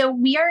 So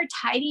we are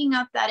tidying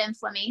up that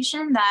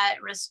inflammation, that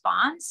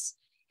response.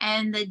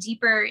 And the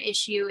deeper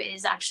issue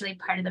is actually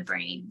part of the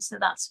brain. So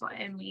that's why,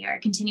 and we are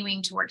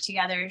continuing to work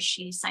together.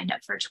 She signed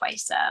up for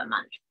twice a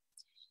month.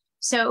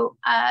 So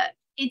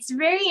it's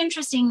very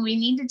interesting. We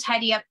need to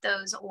tidy up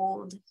those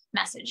old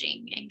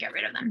messaging and get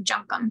rid of them,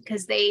 junk them,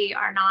 because they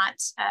are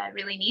not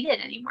really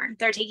needed anymore.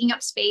 They're taking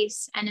up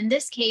space. And in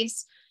this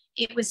case,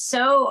 it was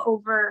so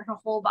over her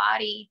whole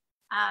body,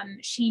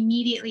 she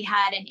immediately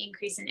had an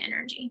increase in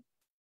energy.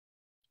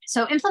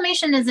 So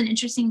inflammation is an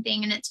interesting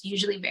thing, and it's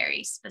usually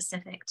very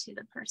specific to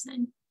the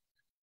person.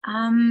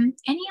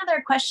 Any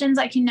other questions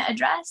I can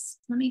address?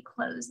 Let me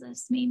close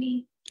this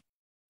maybe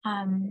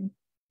and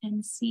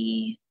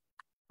see.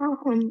 I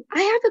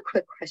have a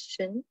quick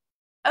question.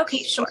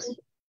 Okay, sure.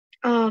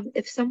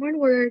 If someone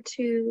were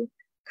to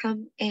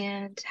come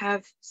and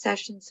have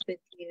sessions with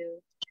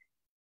you,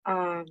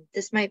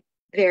 this might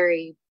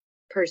vary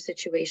per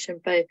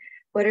situation, but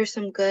what are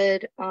some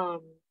good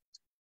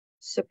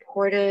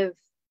supportive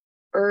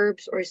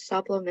herbs or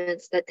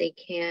supplements that they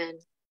can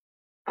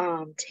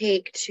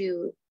take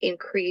to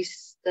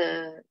increase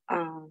the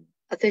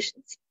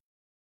efficiency?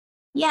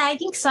 Yeah, I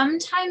think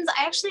sometimes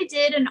I actually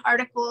did an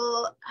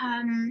article,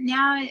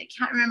 now I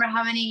can't remember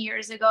how many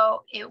years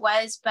ago it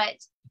was, but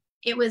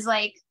it was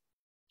like,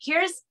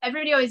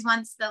 everybody always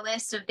wants the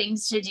list of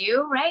things to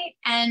do, right?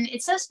 And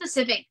it's so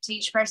specific to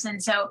each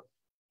person. So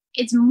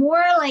it's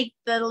more like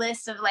the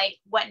list of like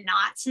what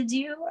not to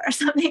do or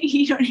something,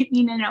 you know what I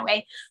mean, in a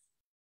way.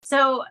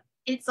 So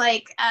it's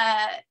like,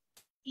 I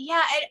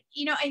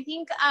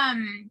think,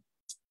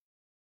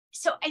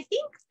 so I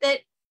think that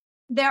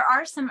there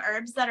are some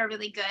herbs that are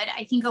really good.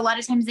 I think a lot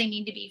of times they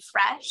need to be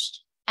fresh.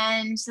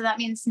 And so that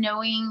means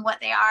knowing what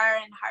they are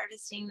and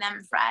harvesting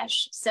them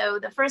fresh. So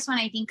the first one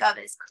I think of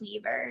is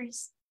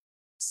cleavers.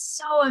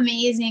 So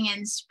amazing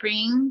in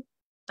spring,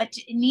 but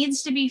it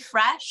needs to be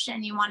fresh,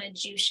 and you want to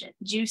juice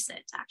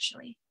it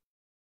actually.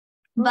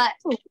 But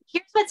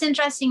here's what's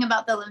interesting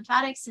about the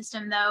lymphatic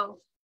system though,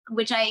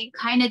 which I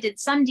kind of did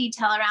some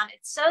detail around.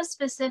 It's so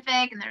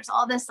specific, and there's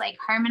all this like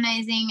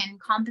harmonizing and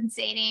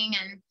compensating,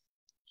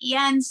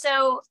 and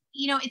so,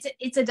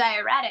 it's a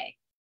diuretic.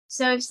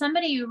 So if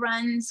somebody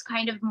runs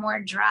kind of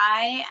more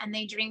dry and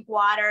they drink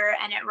water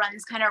and it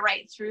runs kind of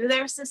right through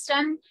their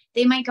system,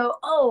 they might go,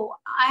 oh,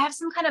 I have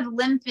some kind of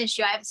lymph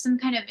issue. I have some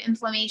kind of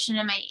inflammation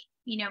in my,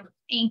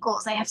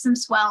 ankles. I have some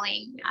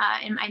swelling.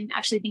 And I'm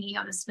actually thinking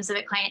of a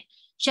specific client.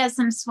 She has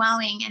some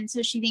swelling. And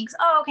so she thinks,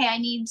 oh, okay, I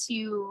need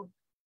to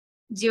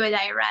do a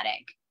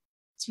diuretic.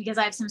 It's because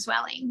I have some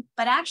swelling.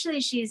 But actually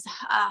she's a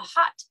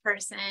hot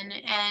person,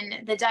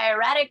 and the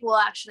diuretic will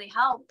actually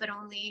help, but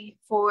only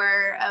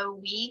for a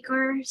week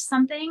or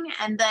something.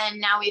 And then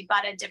now we've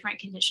got a different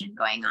condition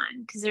going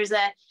on, because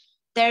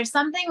there's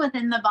something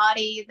within the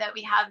body that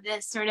we have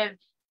this sort of,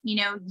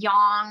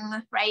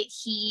 yang, right,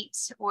 heat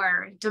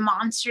or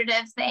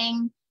demonstrative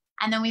thing.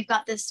 And then we've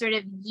got this sort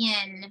of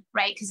yin,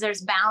 right, because there's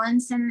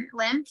balance in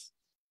lymph.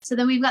 So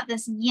then we've got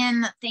this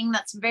yin thing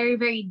that's very,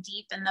 very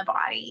deep in the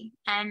body,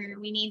 and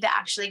we need to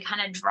actually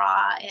kind of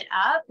draw it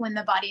up when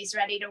the body's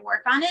ready to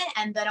work on it,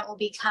 and then it will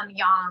become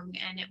yang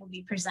and it will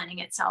be presenting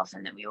itself,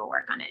 and then we will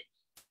work on it.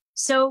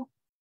 So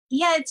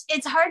yeah,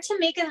 it's hard to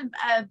make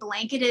a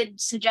blanketed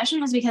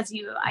suggestion, just because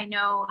I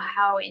know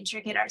how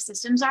intricate our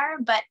systems are.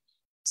 But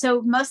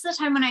so most of the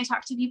time when I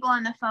talk to people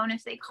on the phone,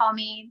 if they call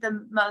me,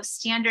 the most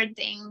standard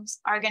things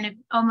are going to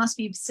almost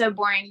be so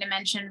boring to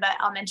mention, but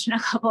I'll mention a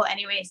couple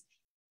anyways.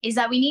 Is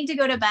that we need to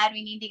go to bed.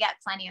 We need to get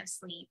plenty of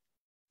sleep.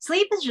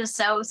 Sleep is just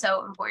so,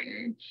 so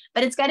important,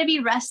 but it's got to be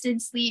rested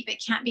sleep.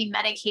 It can't be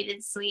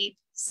medicated sleep.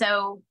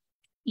 So,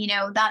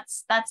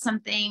 that's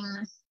something,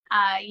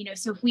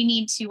 so if we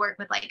need to work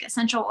with like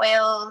essential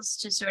oils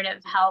to sort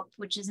of help,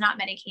 which is not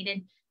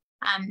medicated,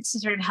 to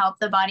sort of help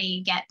the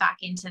body get back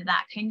into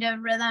that kind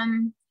of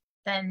rhythm,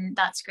 then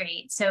that's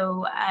great.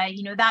 So,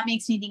 that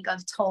makes me think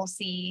of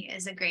Tulsi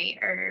as a great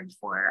herb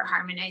for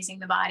harmonizing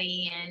the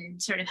body and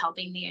sort of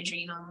helping the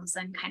adrenals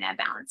and kind of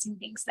balancing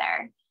things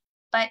there.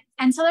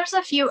 And so there's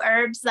a few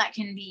herbs that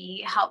can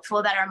be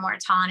helpful that are more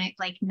tonic,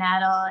 like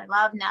nettle. I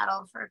love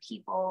nettle for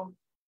people.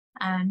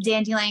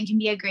 Dandelion can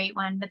be a great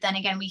one, but then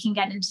again, we can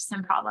get into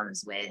some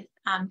problems with,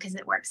 because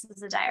it works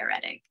as a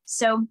diuretic.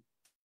 So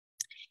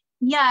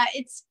yeah,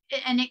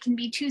 and it can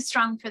be too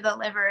strong for the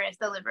liver if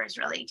the liver is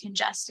really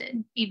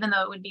congested, even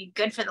though it would be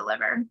good for the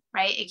liver,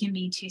 right? It can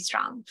be too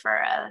strong for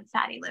a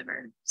fatty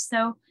liver.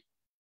 So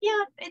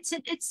yeah,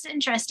 it's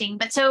interesting.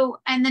 But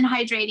and then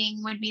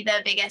hydrating would be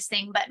the biggest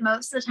thing. But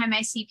most of the time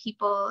I see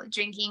people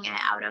drinking it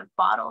out of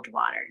bottled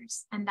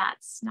waters, and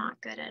that's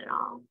not good at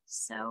all.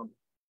 So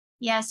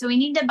yeah, so we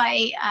need to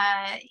buy,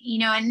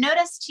 and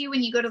notice too,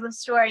 when you go to the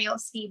store, you'll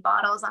see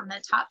bottles on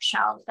the top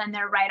shelf, and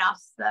they're right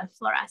off the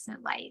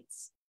fluorescent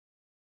lights.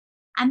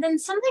 And then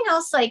something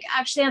else, like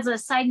actually as a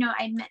side note,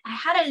 I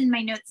had it in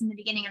my notes in the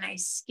beginning and I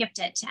skipped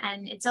it.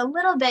 And it's a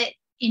little bit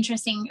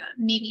interesting,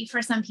 maybe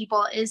for some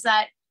people, is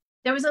that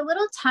there was a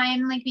little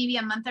time, like maybe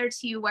a month or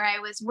two, where I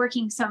was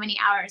working so many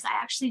hours.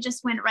 I actually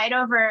just went right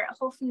over.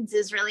 Whole Foods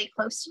is really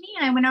close to me.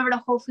 And I went over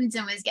to Whole Foods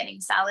and was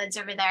getting salads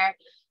over there.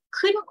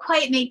 Couldn't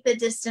quite make the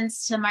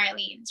distance to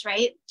Marlene's,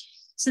 right?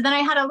 So then I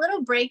had a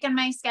little break in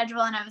my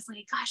schedule and I was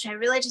like, gosh, I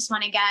really just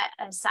want to get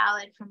a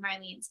salad from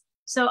Marlene's.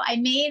 So I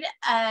made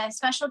a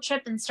special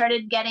trip and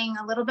started getting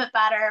a little bit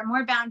better,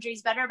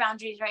 better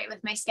boundaries, right,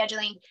 with my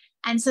scheduling.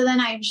 And so then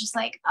I was just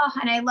like, oh,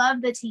 and I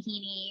love the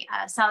tahini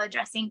salad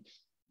dressing,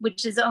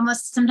 which is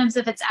almost, sometimes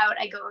if it's out,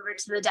 I go over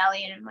to the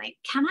deli and I'm like,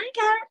 can I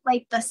get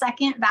like the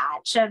second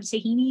batch of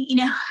tahini,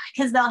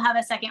 because they'll have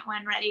a second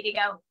one ready to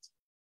go.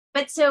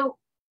 But so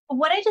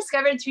what I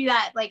discovered through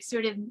that like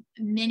sort of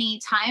mini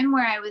time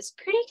where I was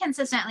pretty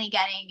consistently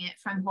getting it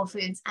from Whole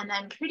Foods and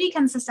then pretty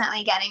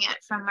consistently getting it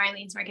from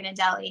Marlene's Market and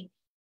Deli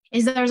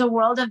is that there's a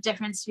world of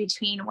difference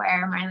between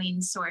where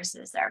Marlene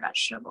sources their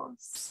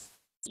vegetables.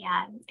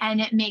 Yeah,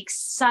 and it makes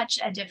such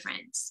a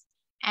difference.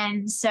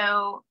 And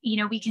so, you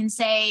know, we can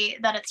say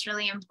that it's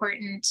really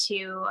important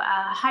to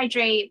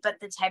hydrate, but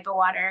the type of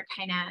water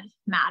kind of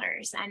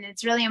matters. And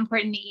it's really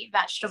important to eat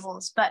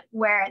vegetables, but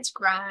where it's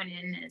grown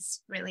in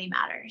is really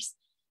matters.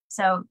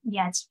 So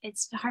yeah,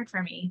 it's hard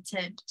for me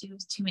to do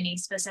too many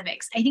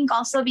specifics. I think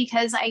also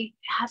because I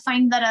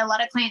find that a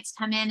lot of clients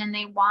come in and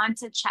they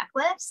want a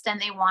checklist and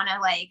they want to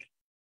like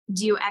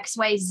do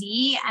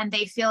XYZ and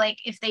they feel like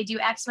if they do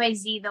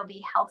XYZ, they'll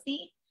be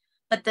healthy.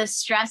 But the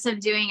stress of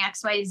doing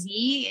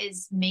XYZ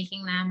is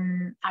making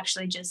them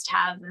actually just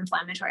have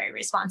inflammatory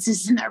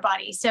responses in their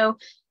body. So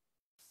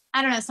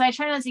I don't know. So I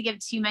try not to give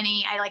too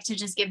many. I like to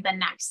just give the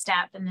next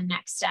step and the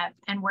next step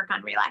and work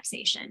on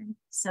relaxation.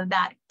 So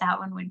that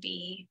one would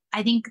be,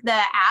 I think the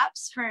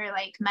apps for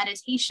like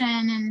meditation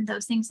and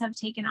those things have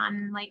taken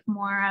on like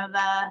more of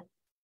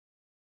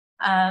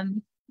a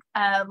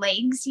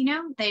legs, you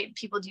know,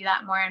 people do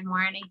that more and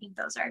more. And I think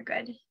those are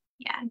good.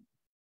 Yeah.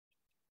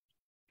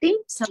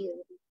 Thank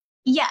you.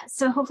 Yeah.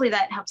 So hopefully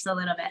that helps a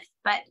little bit,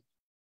 but,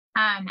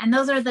 and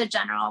those are the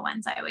general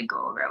ones I would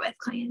go over with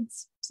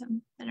clients so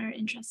that are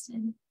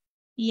interested.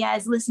 Yeah,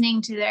 is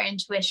listening to their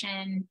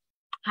intuition,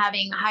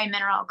 having high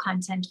mineral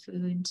content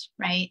food,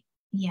 right?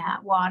 Yeah,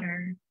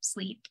 water,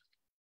 sleep.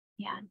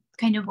 Yeah,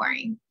 kind of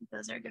boring.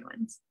 Those are good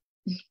ones.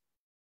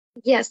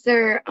 Yes,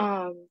 they're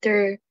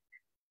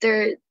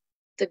the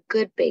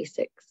good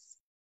basics.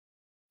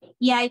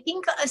 Yeah, I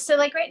think so.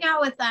 Like right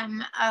now with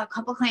a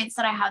couple clients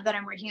that I have that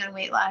I'm working on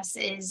weight loss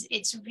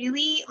it's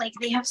really like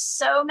they have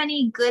so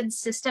many good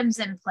systems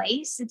in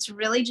place. It's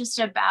really just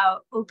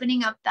about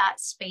opening up that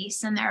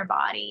space in their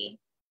body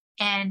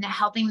and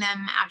helping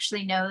them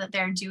actually know that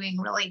they're doing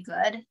really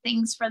good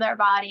things for their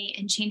body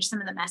and change some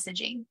of the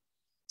messaging.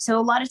 So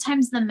a lot of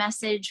times the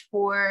message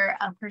for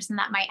a person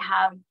that might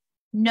have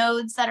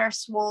nodes that are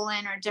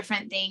swollen or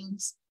different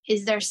things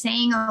is they're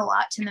saying a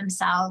lot to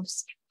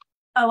themselves.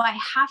 Oh, I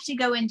have to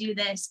go and do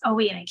this. Oh,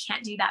 wait, I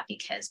can't do that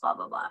because blah,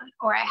 blah, blah.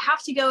 Or I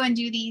have to go and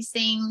do these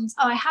things.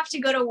 Oh, I have to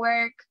go to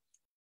work.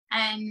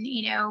 And,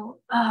 you know,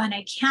 oh, and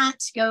I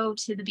can't go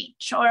to the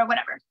beach or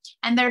whatever.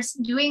 And they're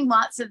doing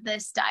lots of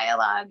this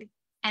dialogue,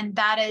 and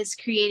that is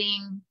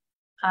creating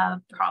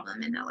a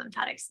problem in the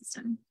lymphatic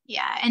system.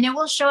 Yeah. And it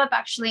will show up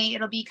actually,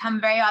 it'll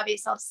become very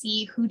obvious. I'll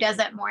see who does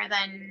it more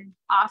than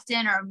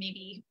often, or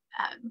maybe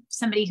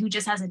somebody who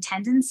just has a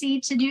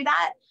tendency to do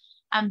that.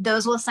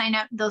 Those will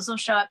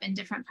show up in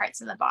different parts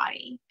of the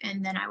body.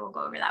 And then I will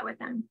go over that with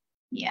them.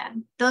 Yeah.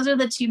 Those are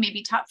the two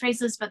maybe top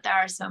phrases, but there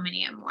are so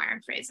many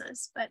more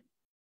phrases, but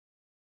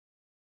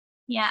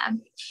yeah.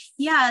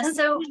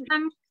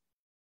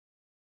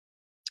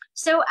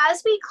 So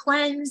as we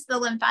cleanse the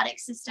lymphatic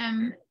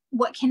system,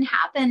 what can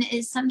happen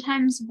is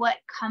sometimes what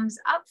comes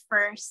up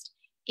first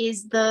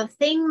is the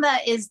thing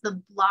that is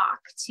the block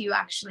to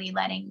actually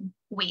letting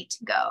weight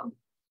go.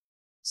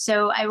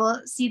 So I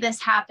will see this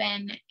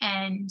happen,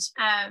 and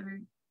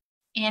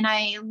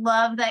I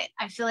love that.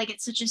 I feel like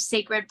it's such a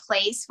sacred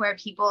place where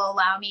people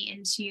allow me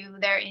into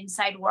their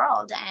inside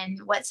world and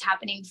what's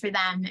happening for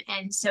them.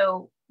 And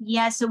so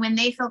yeah, so when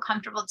they feel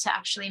comfortable to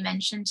actually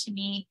mention to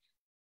me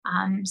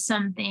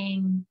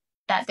something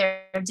that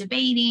they're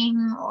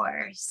debating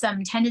or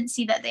some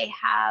tendency that they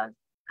have,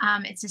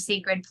 it's a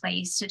sacred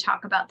place to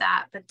talk about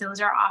that. But those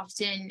are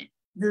often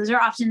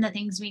the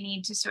things we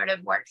need to sort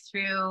of work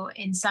through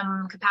in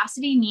some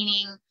capacity,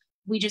 meaning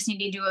we just need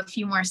to do a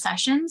few more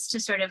sessions to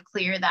sort of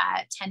clear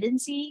that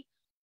tendency.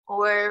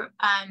 Or,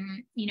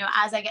 you know,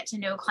 as I get to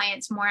know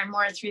clients more and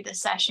more through the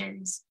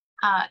sessions,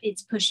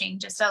 it's pushing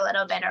just a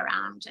little bit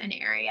around an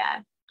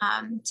area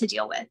to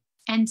deal with.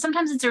 And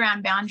sometimes it's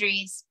around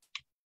boundaries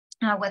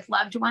with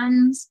loved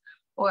ones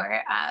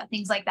or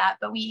things like that.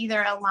 But we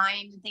either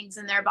align things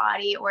in their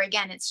body, or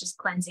again, it's just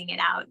cleansing it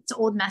out. It's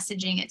old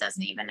messaging. It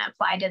doesn't even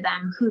apply to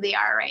them, who they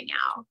are right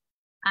now.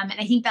 And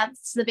I think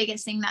that's the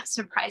biggest thing that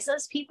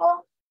surprises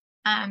people,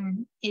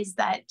 is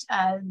that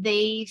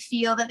they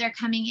feel that they're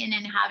coming in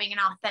and having an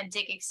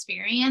authentic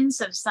experience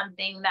of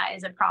something that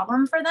is a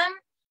problem for them.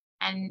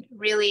 And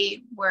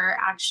really, we're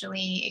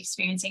actually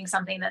experiencing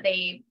something that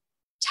they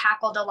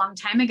tackled a long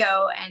time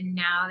ago. And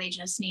now they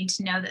just need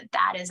to know that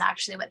that is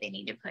actually what they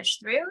need to push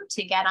through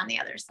to get on the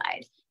other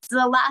side. So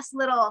the last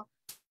little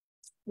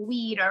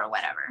weed or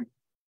whatever,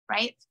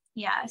 right?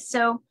 Yeah.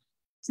 So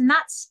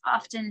that's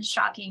often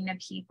shocking to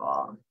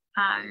people.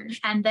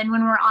 And then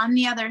when we're on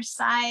the other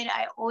side,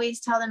 I always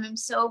tell them, I'm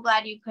so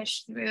glad you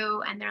pushed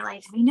through. And they're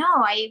like, I know,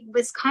 I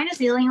was kind of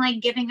feeling like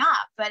giving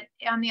up. But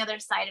on the other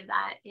side of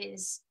that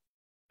is,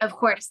 of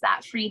course,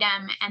 that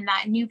freedom and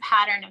that new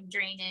pattern of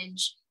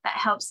drainage that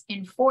helps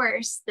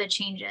enforce the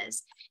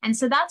changes. And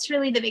so that's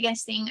really the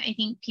biggest thing. I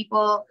think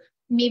people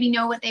maybe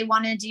know what they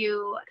want to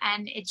do,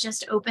 and it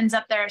just opens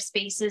up their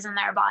spaces in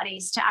their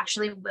bodies to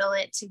actually will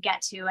it to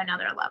get to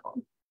another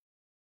level.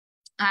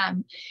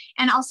 And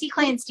I'll see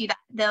clients do that.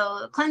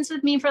 They'll cleanse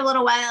with me for a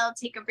little while,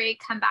 take a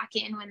break, come back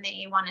in when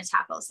they want to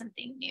tackle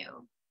something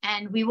new.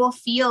 And we will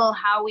feel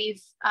how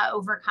we've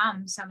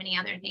overcome so many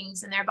other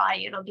things in their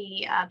body. It'll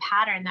be a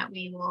pattern that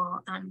we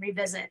will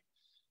revisit,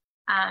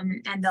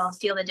 and they'll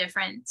feel the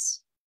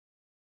difference.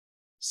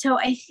 So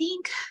I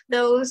think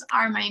those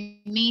are my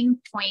main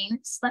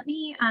points. Let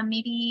me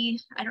maybe,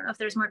 I don't know if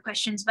there's more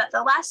questions, but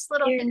the last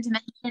little thing to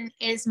mention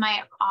is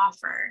my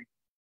offer.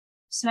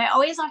 So I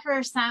always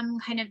offer some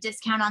kind of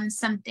discount on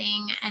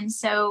something. And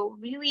so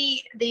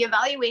really the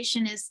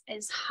evaluation is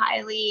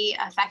highly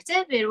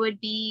effective. It would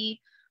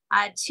be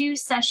 2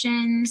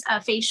 sessions,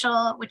 a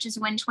facial, which is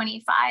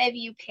 $125.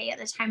 You pay at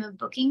the time of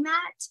booking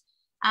that.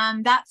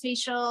 That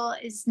facial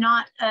is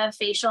not a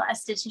facial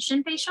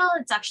esthetician facial.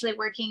 It's actually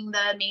working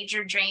the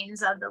major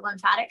drains of the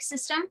lymphatic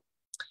system.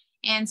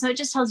 And so it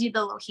just tells you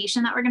the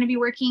location that we're going to be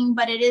working,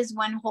 but it is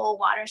one whole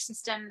water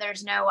system.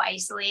 There's no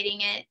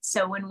isolating it.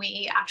 So when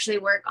we actually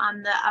work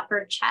on the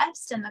upper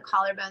chest and the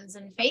collarbones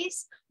and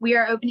face, we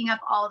are opening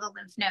up all the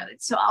lymph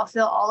nodes. So I'll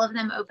feel all of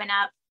them open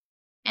up.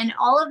 And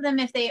all of them,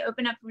 if they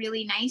open up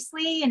really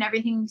nicely and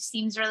everything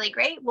seems really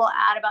great, we'll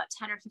add about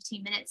 10 or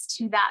 15 minutes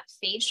to that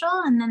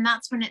facial. And then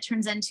that's when it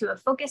turns into a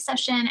focus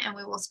session and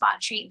we will spot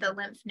treat the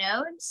lymph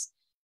nodes.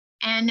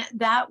 And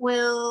that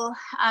will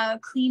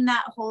clean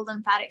that whole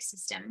lymphatic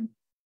system.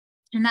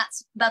 And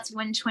that's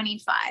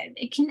 $125.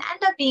 It can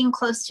end up being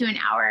close to an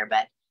hour,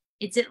 but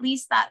it's at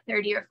least that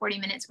 30 or 40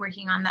 minutes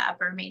working on the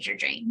upper major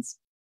drains.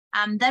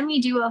 Then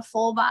we do a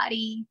full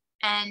body.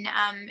 And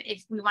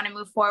if we want to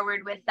move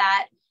forward with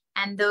that,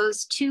 and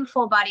those 2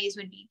 full bodies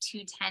would be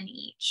 $210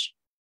 each.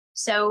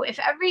 So if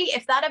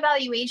that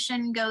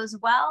evaluation goes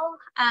well,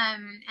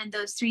 and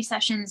those 3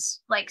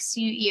 sessions like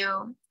suit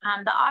you,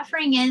 the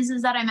offering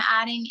is that I'm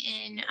adding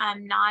in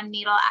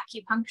non-needle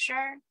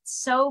acupuncture.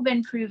 So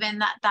been proven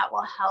that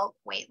will help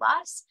weight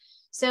loss.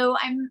 So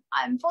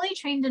I'm fully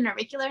trained in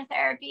auricular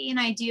therapy, and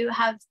I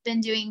have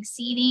been doing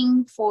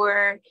seeding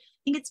for, I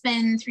think it's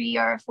been 3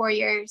 or 4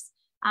 years.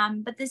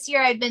 But this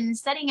year I've been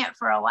studying it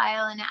for a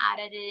while and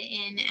added it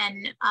in,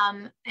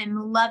 and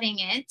I'm loving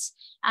it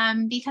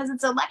because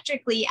it's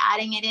electrically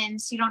adding it in,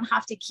 so you don't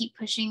have to keep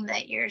pushing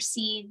your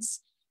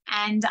seeds.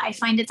 And I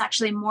find it's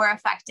actually more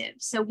effective.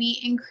 So we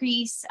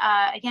increase,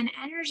 again,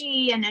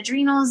 energy, and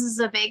adrenals is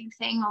a big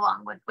thing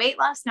along with weight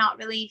loss, not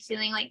really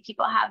feeling like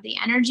people have the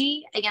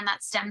energy. Again,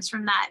 that stems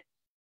from that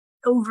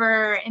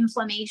over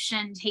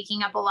inflammation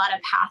taking up a lot of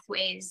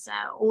pathways,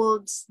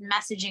 old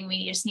messaging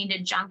we just need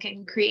to junk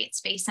and create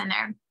space in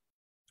there.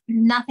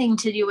 Nothing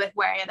to do with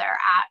where they're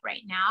at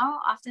right now,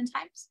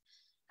 oftentimes.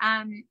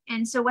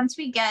 And so once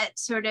we get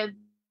sort of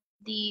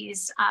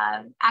these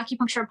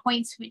acupuncture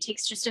points, it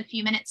takes just a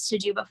few minutes to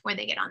do before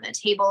they get on the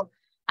table.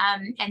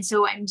 And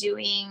so I'm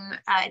doing,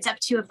 it's up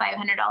to a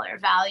 $500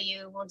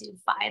 value. We'll do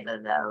 5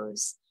 of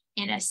those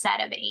in a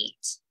set of 8.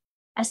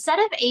 A set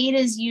of 8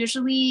 is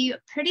usually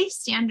pretty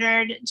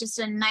standard, just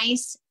a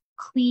nice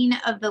clean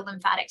of the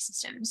lymphatic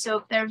system. So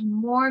if there's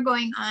more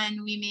going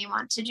on, we may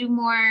want to do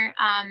more.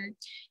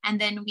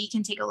 And then we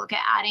can take a look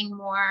at adding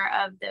more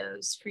of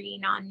those free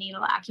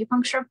non-needle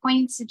acupuncture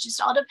points. It just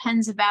all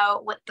depends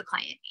about what the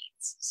client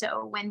needs.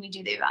 So when we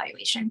do the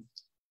evaluation.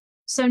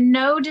 So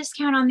no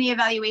discount on the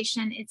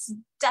evaluation. It's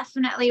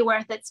definitely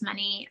worth its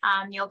money.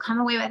 You'll come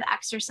away with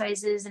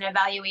exercises and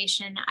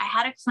evaluation. I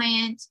had a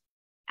client,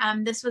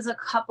 this was a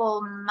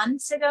couple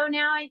months ago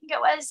now, I think it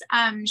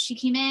was. She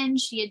came in,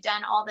 she had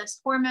done all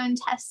this hormone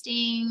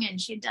testing,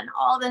 and she had done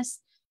all this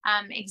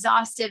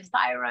exhaustive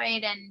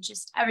thyroid and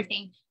just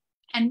everything.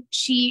 And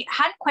she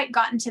hadn't quite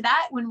gotten to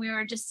that when we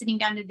were just sitting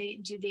down to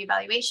do the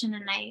evaluation.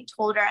 And I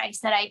told her, I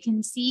said, I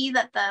can see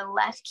that the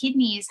left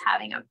kidney is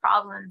having a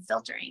problem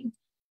filtering.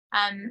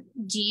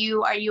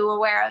 Are you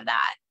aware of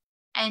that?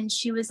 And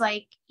she was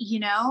like,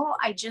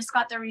 I just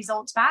got the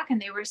results back and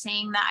they were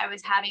saying that I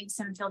was having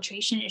some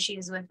filtration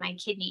issues with my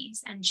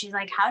kidneys. And she's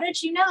like, how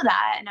did you know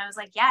that? And I was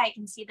like, yeah, I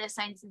can see the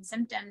signs and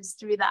symptoms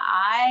through the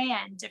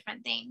eye and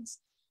different things.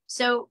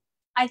 So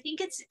I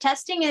think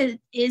testing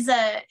is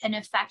an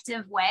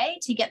effective way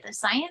to get the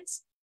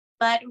science.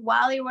 But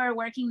while you were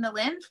working the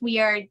lymph, we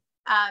are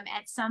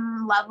at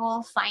some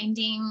level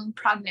finding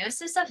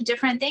prognosis of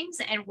different things,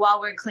 and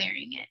while we're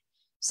clearing it.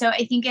 So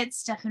I think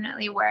it's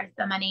definitely worth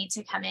the money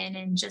to come in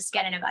and just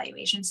get an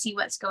evaluation, see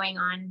what's going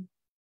on.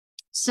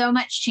 So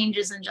much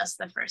changes in just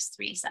the first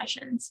 3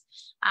 sessions.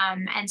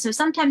 And so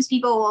sometimes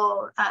people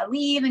will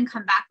leave and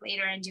come back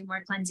later and do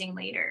more cleansing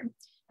later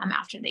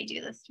after they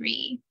do the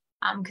 3.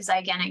 Because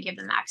I give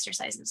them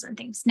exercises and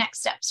things, next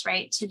steps,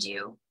 right, to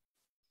do.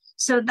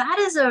 So that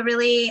is a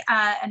really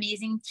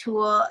amazing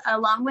tool.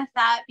 Along with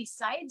that,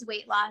 besides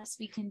weight loss,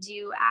 we can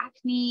do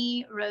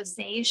acne,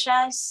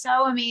 rosacea,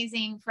 so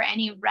amazing for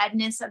any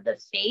redness of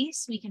the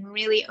face. We can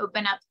really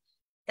open up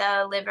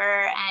the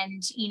liver,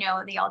 and,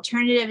 the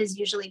alternative is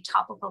usually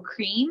topical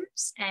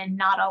creams and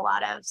not a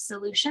lot of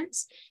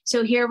solutions.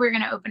 So here we're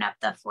going to open up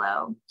the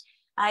flow.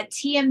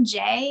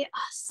 TMJ,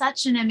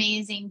 such an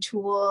amazing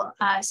tool.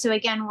 So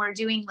again, we're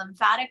doing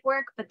lymphatic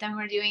work, but then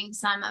we're doing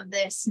some of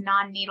this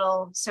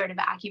non-needle sort of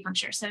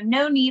acupuncture. So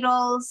no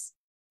needles,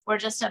 we're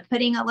just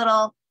putting a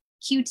little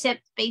Q-tip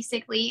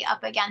basically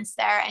up against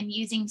there and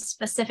using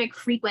specific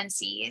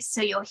frequencies.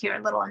 So you'll hear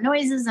little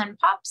noises and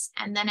pops,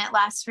 and then it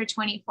lasts for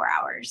 24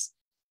 hours.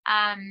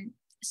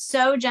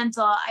 So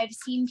gentle. I've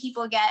seen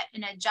people get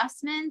an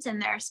adjustment in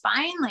their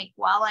spine, like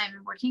while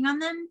I'm working on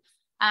them.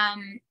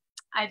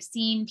 I've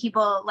seen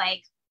people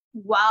like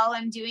while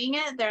I'm doing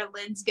it, their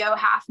lids go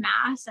half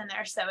mass and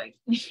they're so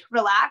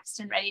relaxed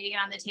and ready to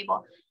get on the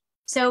table.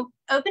 So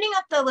opening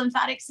up the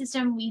lymphatic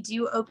system, we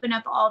do open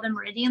up all the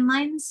meridian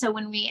lines. So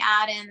when we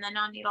add in the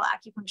non-needle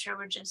acupuncture,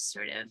 we're just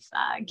sort of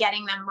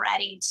getting them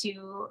ready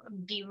to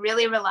be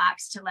really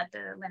relaxed to let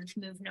the lymph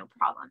move, no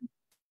problem.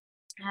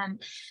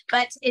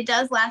 But it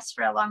does last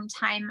for a long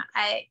time.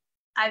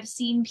 I've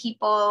seen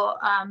people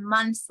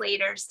months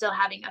later still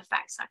having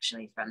effects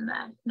actually from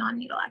the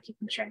non-needle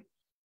acupuncture.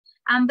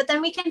 But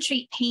then we can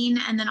treat pain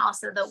and then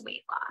also the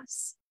weight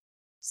loss.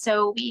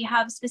 So we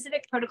have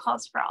specific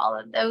protocols for all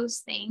of those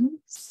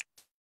things.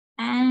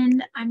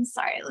 And I'm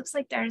sorry, it looks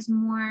like there's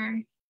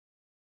more.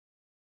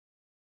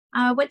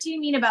 What do you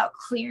mean about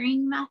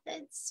clearing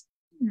methods?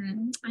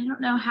 I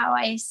don't know how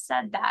I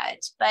said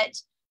that, but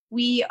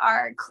we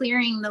are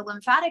clearing the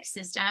lymphatic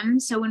system.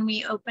 So when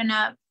we open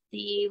up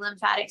the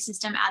lymphatic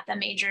system at the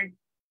major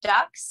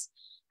ducts,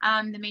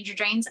 the major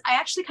drains, I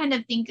actually kind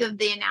of think of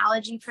the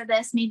analogy for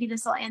this, maybe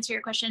this will answer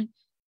your question,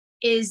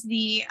 is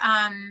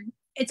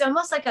it's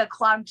almost like a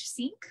clogged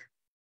sink.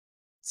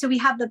 So we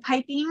have the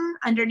piping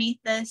underneath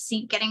the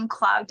sink getting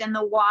clogged and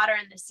the water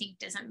in the sink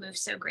doesn't move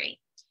so great.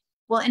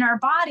 Well, in our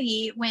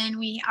body, when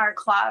we are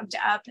clogged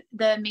up,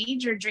 the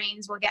major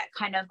drains will get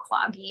kind of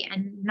cloggy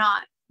and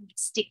not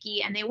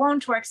sticky and they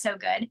won't work so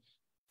good.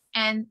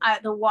 And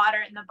the water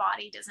in the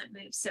body doesn't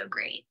move so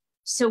great.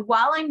 So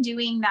while I'm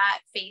doing that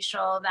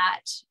facial,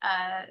 that,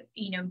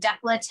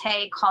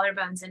 décolleté,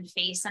 collarbones and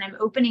face, and I'm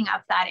opening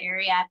up that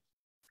area,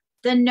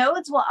 the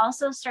nodes will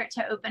also start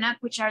to open up,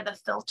 which are the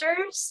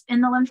filters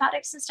in the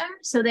lymphatic system.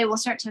 So they will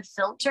start to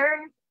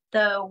filter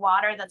the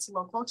water that's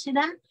local to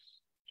them.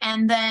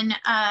 And then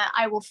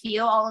I will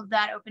feel all of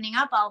that opening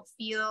up. I'll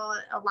feel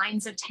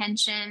lines of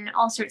tension,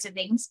 all sorts of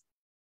things.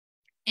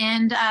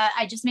 And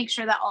I just make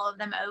sure that all of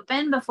them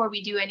open before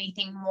we do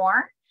anything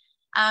more.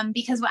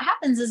 Because what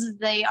happens is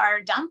they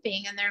are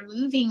dumping and they're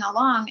moving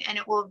along and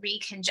it will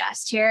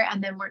recongest here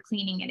and then we're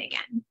cleaning it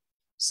again.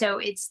 So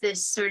it's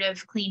this sort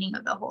of cleaning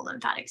of the whole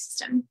lymphatic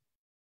system.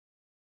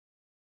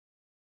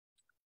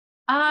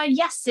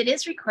 Yes, it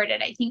is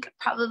recorded. I think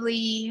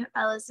probably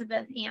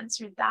Elizabeth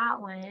answered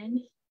that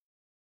one.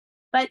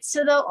 But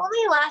so the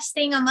only last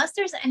thing, unless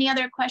there's any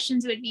other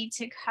questions, would be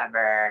to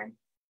cover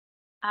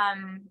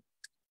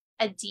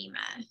edema.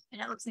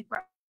 And it looks like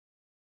we're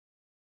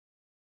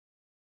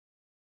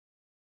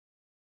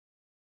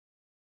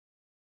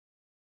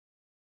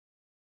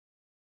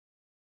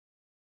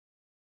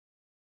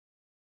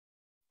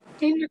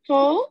Hey,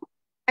 Nicole,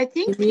 I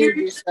think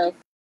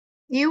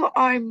you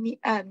are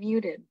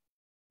muted.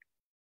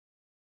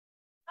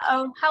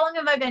 Oh, how long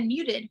have I been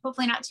muted?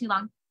 Hopefully not too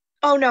long.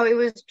 Oh, no, it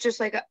was just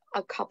like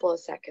a couple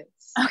of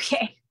seconds.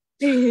 Okay,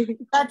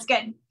 that's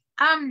good.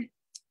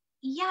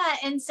 Yeah,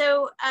 and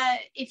so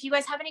if you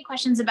guys have any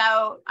questions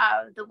about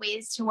the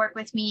ways to work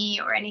with me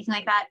or anything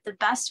like that, the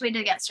best way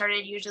to get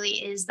started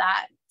usually is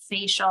that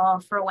facial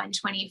for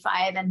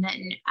 125. And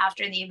then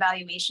after the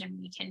evaluation,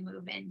 we can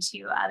move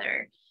into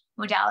other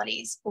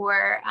modalities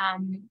or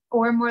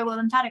more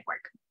lymphatic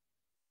work.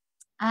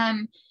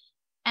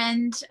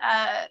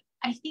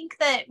 I think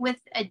that with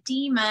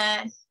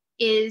edema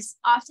is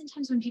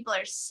oftentimes when people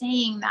are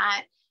saying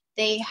that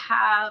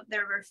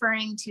they're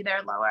referring to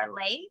their lower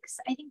legs,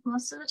 I think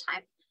most of the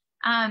time.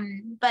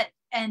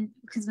 And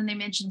because when they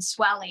mention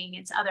swelling,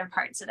 it's other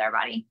parts of their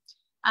body.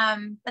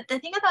 But the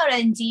thing about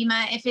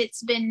edema,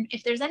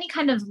 if there's any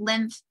kind of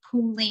lymph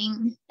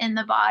pooling in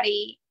the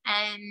body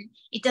and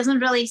it doesn't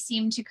really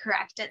seem to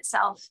correct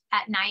itself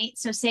at night.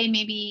 So say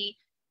maybe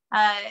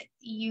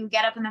you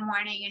get up in the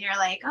morning and you're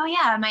like, oh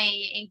yeah, my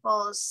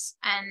ankles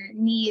and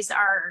knees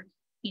are,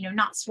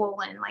 not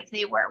swollen like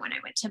they were when I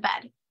went to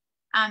bed.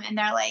 And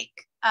they're like,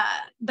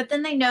 but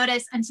then they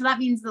notice, and so that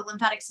means the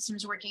lymphatic system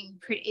is working,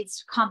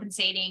 it's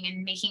compensating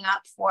and making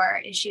up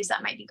for issues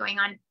that might be going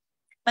on.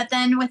 But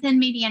then within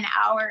maybe an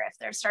hour, if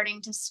they're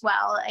starting to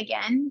swell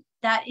again,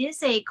 that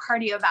is a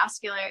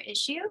cardiovascular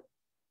issue.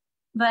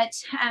 But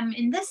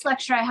in this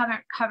lecture, I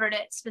haven't covered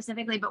it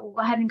specifically, but we'll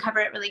go ahead and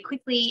cover it really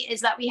quickly, is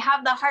that we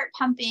have the heart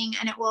pumping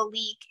and it will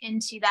leak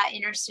into that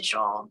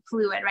interstitial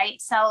fluid, right?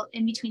 Cell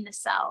in between the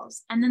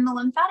cells. And then the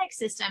lymphatic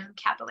system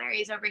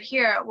capillaries over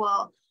here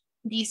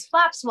these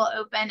flaps will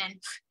open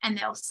and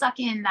they'll suck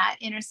in that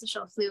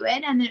interstitial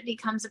fluid and then it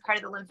becomes a part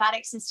of the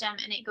lymphatic system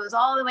and it goes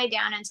all the way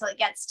down until it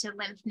gets to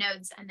lymph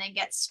nodes and then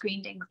gets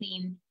screened and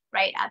cleaned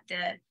right at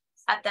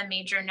the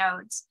major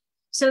nodes.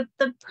 So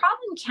the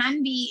problem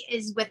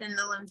is within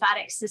the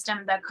lymphatic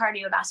system, the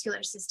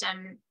cardiovascular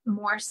system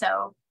more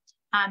so.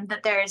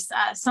 that there's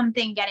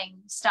something getting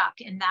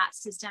stuck in that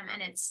system,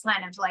 and it's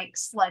kind of like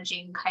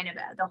sludging kind of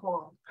the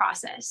whole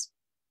process.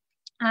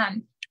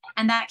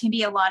 And that can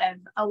be a lot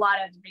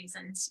of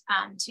reasons,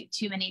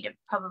 too many to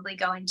probably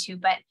go into,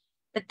 but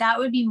that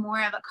would be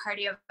more of a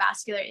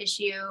cardiovascular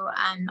issue.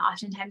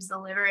 Oftentimes the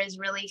liver is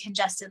really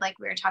congested, like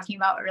we were talking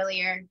about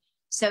earlier.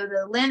 So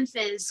the lymph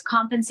is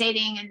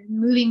compensating and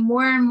moving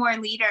more and more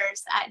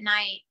liters at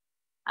night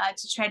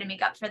to try to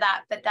make up for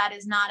that. But that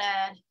is not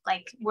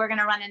we're going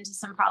to run into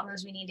some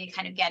problems we need to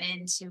kind of get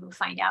in to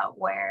find out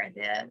where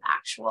the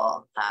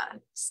actual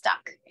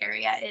stuck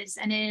area is.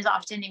 And it is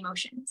often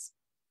emotions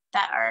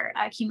that are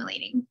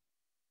accumulating.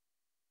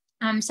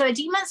 So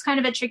edema is kind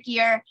of a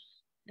trickier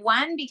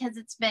one because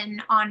it's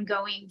been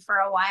ongoing for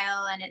a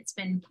while and it's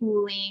been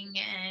pooling,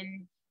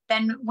 and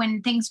then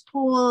when things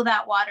pool,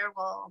 that water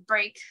will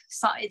break.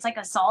 So it's like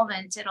a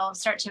solvent. It'll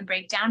start to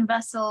break down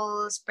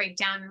vessels, break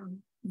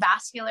down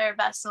vascular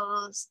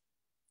vessels,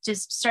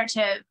 just start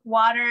to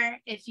water.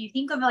 If you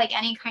think of like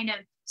any kind of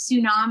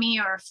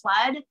tsunami or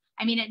flood,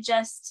 I mean, it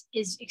just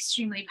is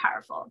extremely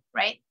powerful,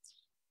 right?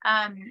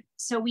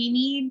 So we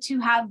need to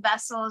have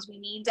vessels. We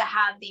need to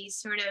have these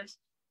sort of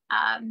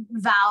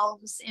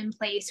valves in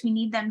place. We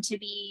need them to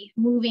be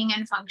moving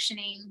and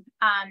functioning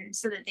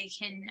so that they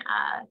can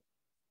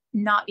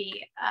not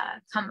be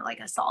come like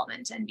a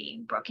solvent and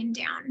being broken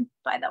down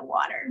by the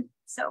water.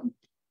 So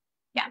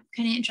yeah,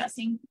 kind of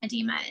interesting,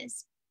 edema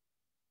is.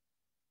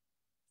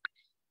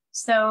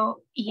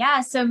 So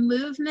yeah, so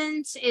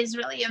movement is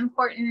really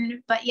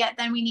important, but yet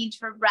then we need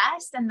to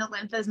rest, and the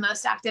lymph is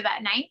most active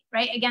at night,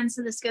 right? Again,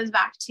 so this goes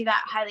back to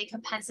that highly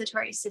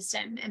compensatory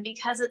system. And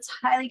because it's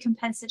highly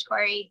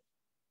compensatory,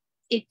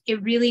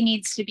 it really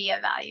needs to be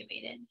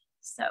evaluated.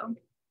 So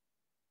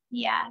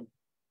yeah.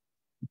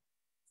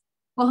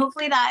 Well,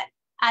 hopefully that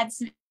adds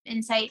some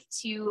insight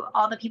to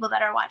all the people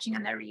that are watching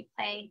on the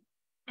replay,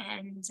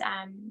 and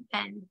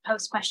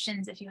post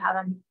questions if you have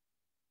them.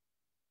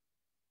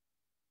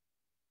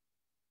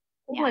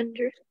 Yeah.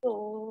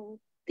 Wonderful.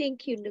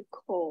 Thank you,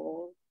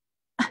 Nicole.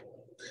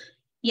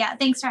 Yeah,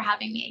 thanks for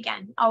having me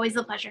again. Always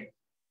a pleasure.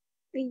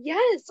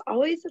 Yes,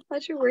 always a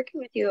pleasure working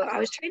with you. I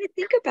was trying to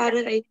think about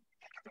it. I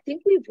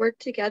think we've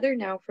worked together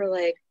now for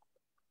I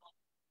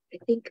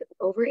think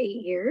over 8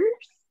 years.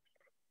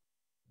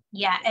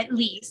 Yeah, at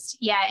least.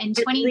 Yeah, in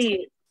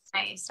 2020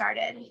 I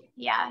started.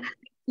 Yeah.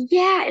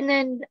 Yeah, and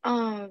then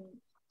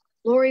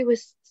Lori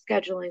was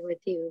scheduling with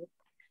you.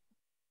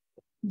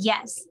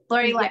 Yes,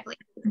 Lori Lively.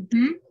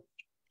 Mm-hmm.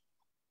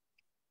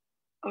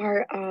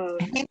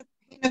 Hey,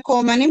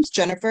 Nicole, my name's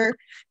Jennifer.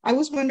 I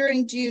was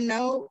wondering, do you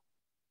know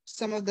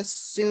some of the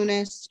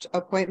soonest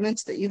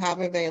appointments that you have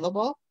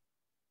available?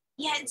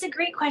 Yeah, it's a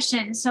great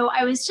question. So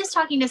I was just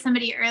talking to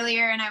somebody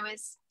earlier, and I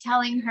was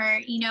telling her,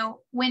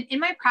 when in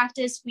my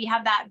practice, we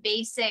have that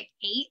basic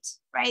 8,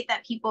 right?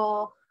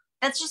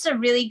 That's just a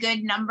really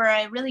good number,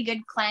 a really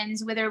good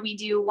cleanse, whether we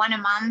do 1 a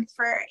month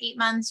for 8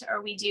 months,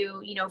 or we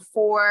do,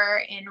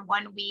 4 in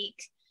 1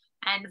 week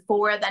and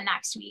 4 the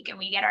next week, and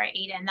we get our 8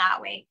 in that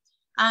way.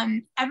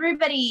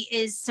 Everybody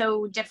is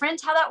so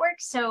different how that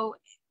works. So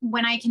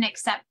when I can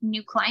accept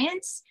new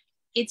clients,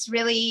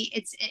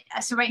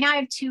 so right now I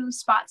have 2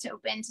 spots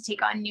open to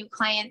take on new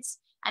clients.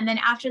 And then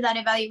after that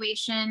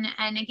evaluation,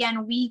 and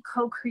again, we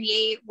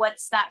co-create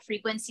what's that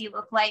frequency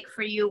look like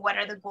for you? What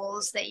are the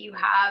goals that you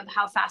have?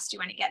 How fast do you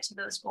want to get to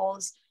those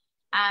goals?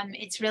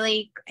 It's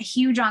really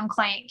huge on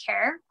client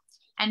care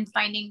and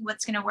finding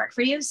what's going to work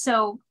for you.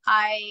 So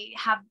I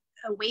have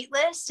a wait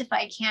list if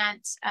I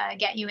can't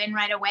get you in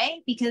right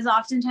away, because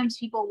oftentimes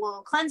people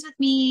will cleanse with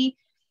me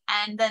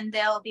and then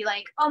they'll be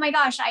like, oh my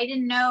gosh, I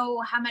didn't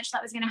know how much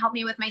that was going to help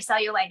me with my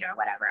cellulite or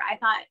whatever. I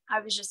thought I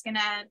was just going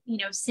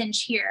to,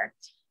 cinch here.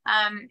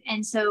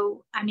 And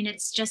so, I mean,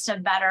 it's just a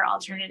better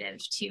alternative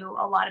to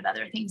a lot of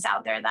other things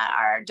out there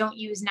that don't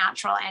use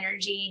natural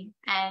energy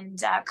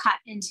and cut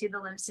into the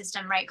lymph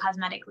system, right,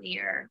 cosmetically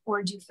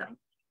or do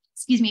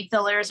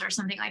fillers or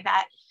something like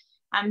that.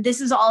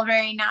 This is all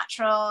very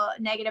natural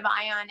negative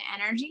ion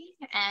energy,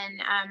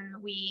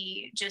 and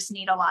we just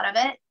need a lot of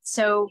it.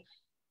 So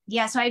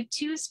yeah, so I have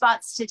 2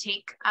 spots to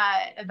take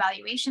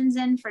evaluations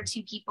in for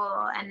 2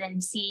 people, and then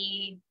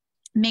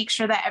make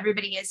sure that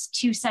everybody is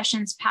 2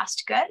 sessions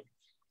past good.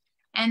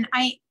 And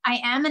I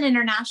am an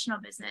international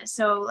business.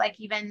 So like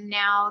even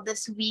now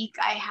this week,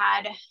 I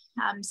had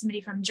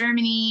somebody from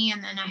Germany,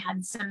 and then I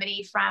had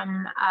somebody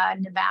from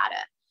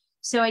Nevada.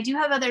 So I do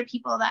have other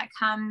people that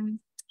come,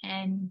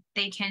 and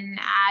they can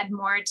add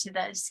more to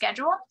the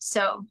schedule.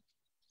 So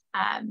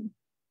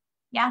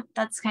yeah,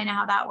 that's kind of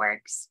how that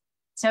works.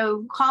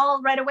 So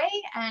call right away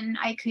and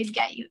I could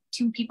get you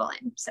 2 people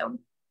in. So.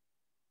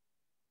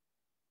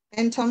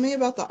 And tell me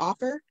about the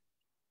offer.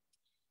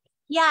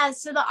 Yeah,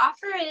 so the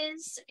offer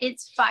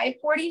it's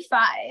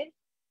 $545,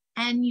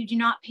 and you do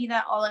not pay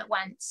that all at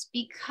once.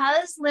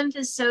 Because lymph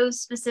is so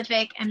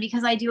specific, and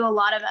because I do a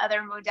lot of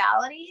other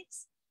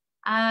modalities,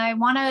 I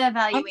want to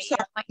evaluate.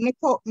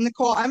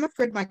 Nicole, I'm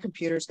afraid my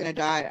computer's going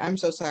to die. I'm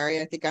so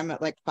sorry. I think I'm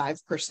at like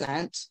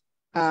 5%.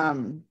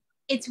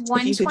 It's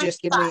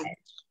 125.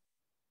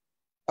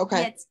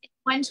 Okay. Yeah, it's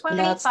And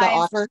that's the 125.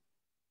 offer?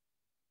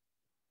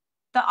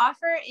 The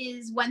offer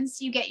is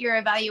once you get your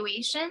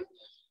evaluation,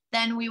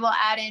 then we will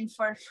add in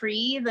for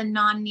free the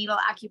non-needle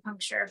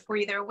acupuncture for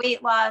either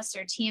weight loss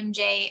or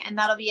TMJ, and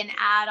that'll be an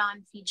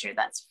add-on feature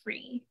that's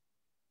free.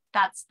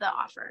 That's the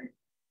offer.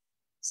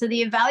 So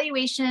the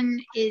evaluation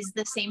is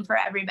the same for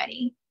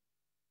everybody.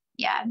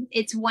 Yeah,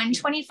 it's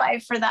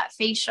 125 for that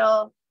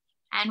facial.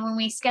 And when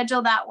we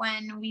schedule that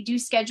one, we do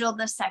schedule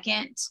the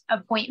second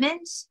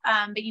appointment,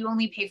 but you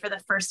only pay for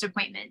the first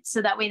appointment.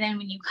 So that way, then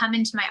when you come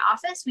into my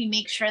office, we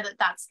make sure that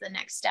that's the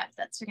next step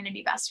that's going to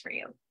be best for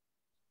you.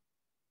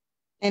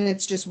 And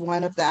it's just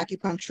one of the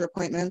acupuncture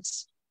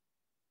appointments?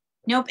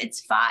 Nope,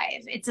 it's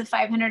 5. It's a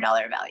 $500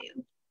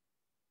 value.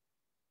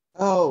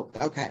 Oh,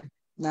 okay.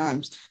 Now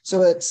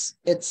so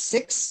it's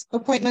 6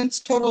 appointments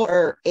total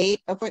or 8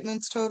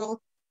 appointments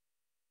total?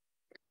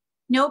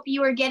 Nope,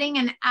 you are getting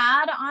an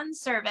add-on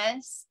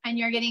service, and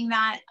you're getting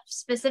that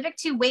specific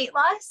to weight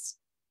loss,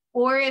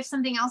 or if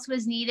something else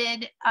was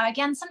needed.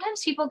 Again,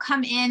 sometimes people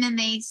come in and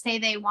they say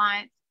they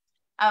want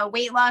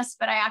weight loss,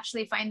 but I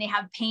actually find they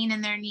have pain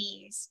in their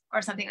knees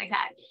or something like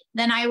that.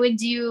 Then I would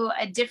do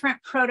a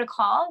different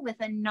protocol with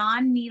a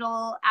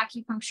non-needle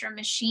acupuncture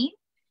machine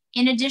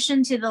in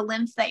addition to the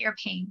lymph that you're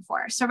paying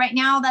for. So right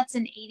now that's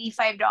an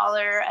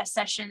 $85 a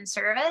session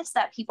service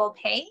that people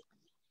pay,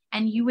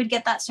 and you would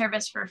get that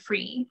service for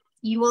free.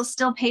 You will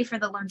still pay for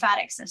the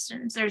lymphatic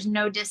systems. There's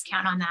no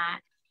discount on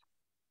that.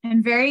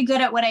 I'm very good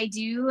at what I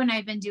do, and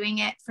I've been doing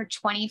it for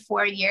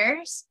 24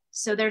 years.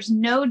 So there's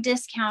no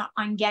discount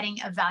on getting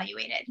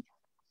evaluated.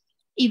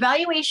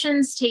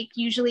 Evaluations take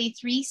usually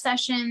 3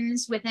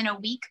 sessions within a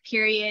week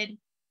period.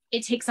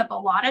 It takes up a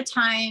lot of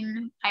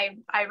time. I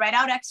write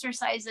out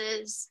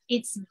exercises.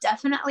 It's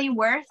definitely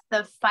worth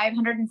the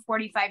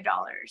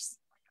 $545,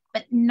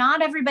 but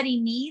not everybody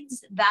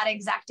needs that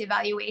exact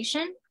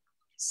evaluation.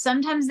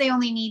 Sometimes they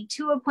only need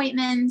 2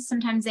 appointments.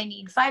 Sometimes they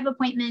need 5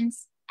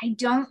 appointments. I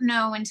don't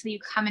know until you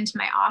come into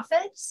my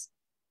office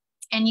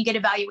and you get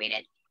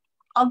evaluated.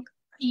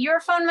 Your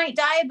phone might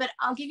die, but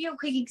I'll give you a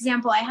quick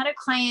example. I had a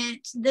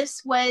client,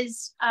 this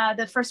was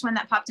the first one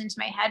that popped into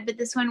my head, but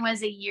this one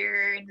was a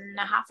year and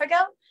a half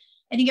ago,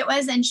 I think it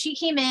was. And she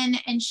came in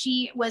and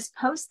she was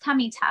post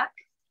tummy tuck,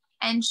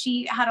 and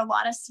she had a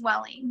lot of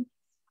swelling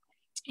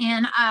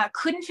and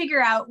couldn't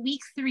figure out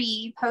week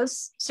 3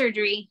 post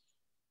surgery.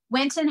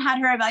 Went and had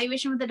her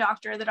evaluation with the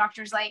doctor. The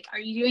doctor's like, are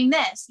you doing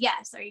this?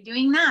 Yes. Are you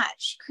doing that?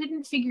 She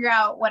couldn't figure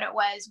out what it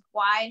was,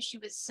 why she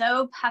was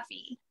so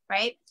puffy,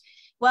 right?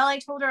 Well, I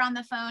told her on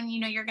the phone,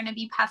 you're going to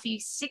be puffy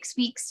 6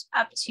 weeks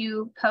up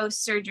to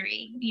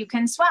post-surgery. You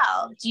can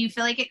swell. Do you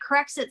feel like it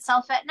corrects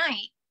itself at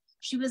night?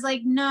 She was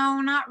like, no,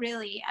 not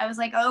really. I was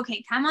like, oh,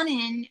 okay, come on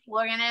in.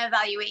 We're going to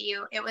evaluate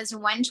you. It was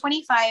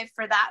 125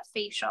 for that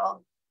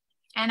facial.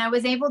 And I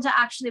was able to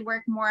actually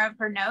work more of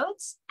her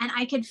notes, and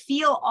I could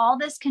feel all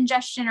this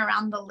congestion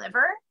around the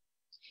liver.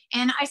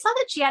 And I saw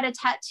that she had a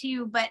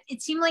tattoo, but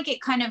it seemed like it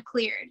kind of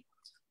cleared.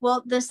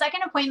 Well, the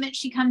second appointment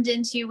she comes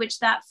into, which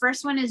that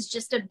first one is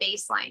just a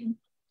baseline.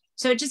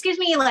 So it just gives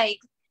me like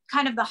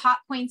kind of the hot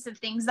points of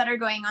things that are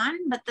going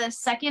on. But the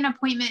second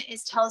appointment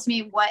tells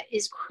me what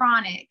is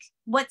chronic,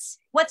 what's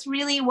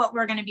really what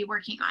we're going to be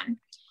working on.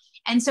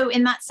 And so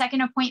in that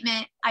second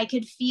appointment, I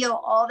could feel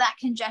all that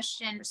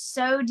congestion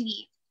so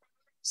deep.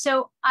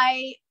 So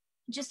I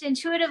just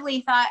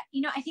intuitively thought,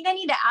 I think I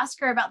need to ask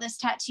her about this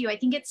tattoo. I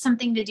think it's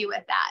something to do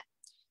with that.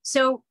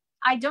 So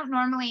I don't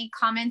normally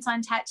comment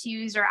on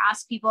tattoos or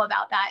ask people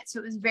about that. So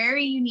it was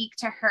very unique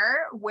to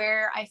her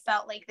where I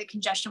felt like the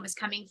congestion was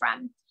coming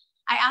from.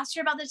 I asked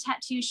her about the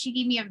tattoo. She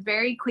gave me a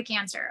very quick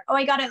answer. Oh,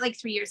 I got it like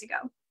 3 years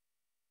ago.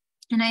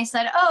 And I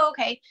said, oh,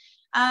 okay.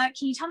 Can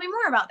you tell me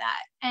more about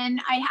that? And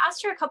I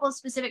asked her a couple of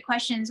specific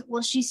questions.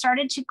 Well, she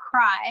started to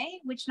cry,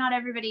 which not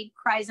everybody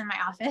cries in my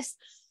office.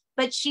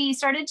 But she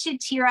started to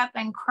tear up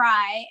and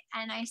cry.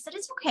 And I said,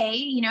 it's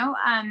okay,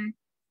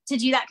 to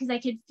do that, because I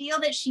could feel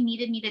that she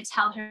needed me to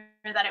tell her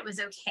that it was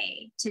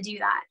okay to do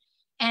that.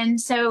 And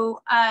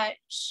so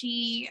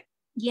she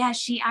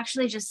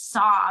actually just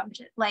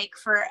sobbed like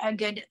for a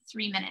good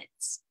 3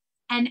 minutes.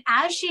 And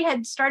as she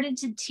had started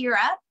to tear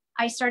up,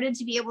 I started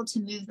to be able to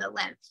move the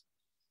lymph.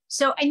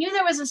 So I knew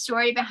there was a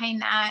story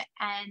behind that,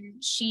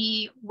 and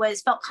she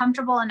felt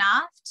comfortable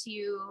enough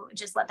to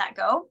just let that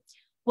go.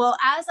 Well,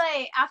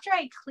 after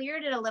I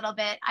cleared it a little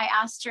bit, I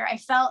asked her,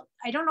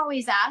 I don't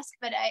always ask,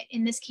 but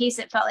in this case,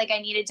 it felt like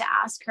I needed to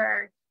ask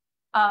her,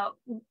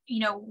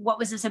 what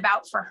was this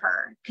about for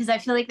her? Because I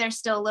feel like there's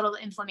still a little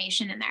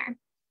inflammation in there.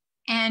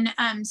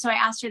 And so I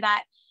asked her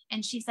that,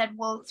 and she said,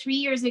 well, 3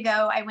 years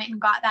ago, I went and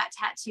got that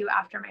tattoo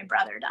after my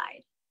brother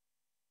died.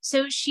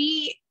 So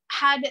she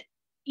had,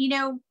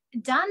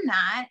 done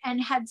that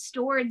and had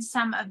stored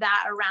some of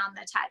that around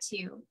the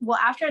tattoo. Well,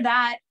 after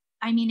that,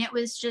 it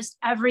was just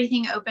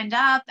everything opened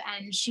up,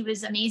 and she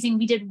was amazing.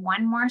 We did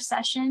one more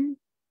session,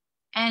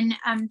 and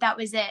that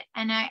was it.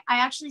 And I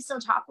actually still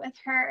talk with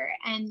her,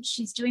 and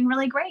she's doing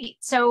really great.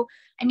 So,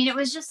 it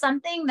was just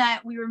something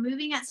that we were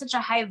moving at such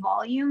a high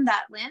volume,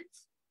 that lymph,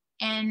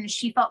 and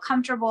she felt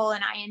comfortable,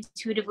 and I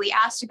intuitively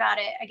asked about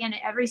it. Again,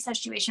 every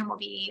situation will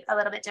be a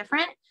little bit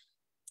different.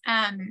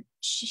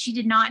 She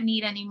did not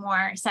need any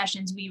more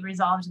sessions. We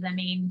resolved the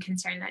main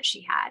concern that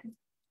she had.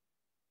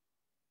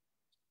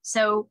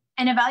 So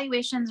an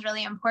evaluation is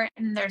really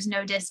important. There's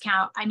no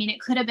discount. I mean, it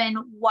could have been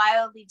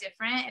wildly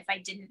different if I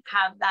didn't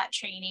have that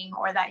training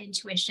or that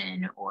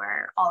intuition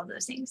or all of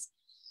those things.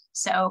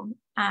 So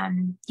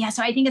yeah,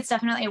 so I think it's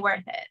definitely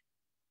worth it.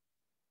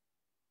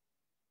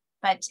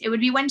 But it would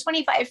be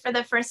 $125 for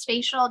the first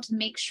facial to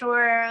make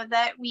sure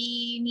that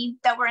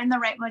we're in the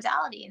right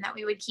modality and that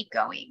we would keep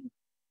going.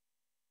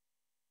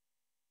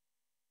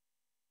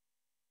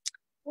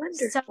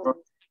 Wonderful. So,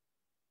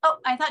 oh,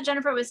 I thought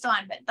Jennifer was still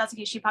on, but that's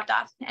okay. She popped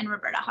off and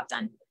Roberta hopped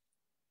on.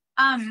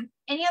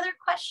 Any other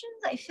questions?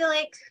 I feel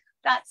like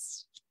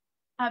that's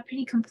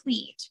pretty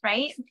complete,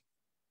 right?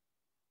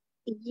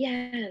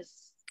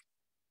 Yes.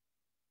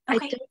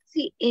 Okay. I don't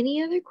see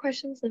any other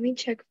questions. Let me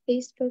check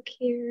Facebook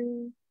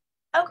here.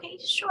 Okay,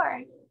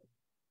 sure.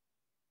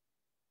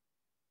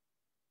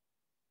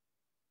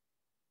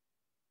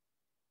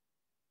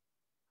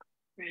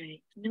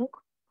 Right. No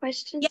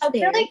questions Yeah,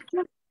 there.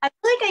 I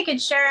feel like I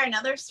could share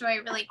another story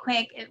really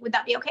quick. Would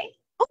that be okay?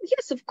 Oh,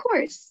 yes, of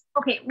course.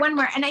 Okay, one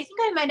more. And I think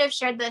I might have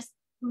shared this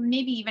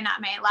maybe even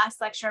at my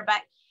last lecture,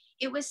 but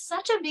it was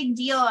such a big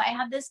deal. I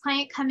had this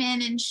client come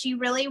in and she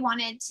really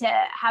wanted to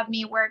have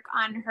me work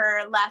on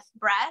her left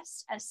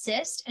breast, a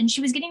cyst, and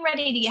she was getting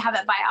ready to have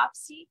it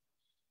biopsy.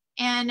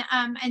 And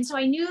so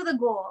I knew the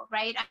goal,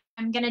 right?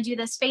 I'm going to do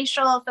this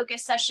facial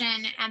focus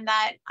session, and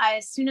that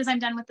as soon as I'm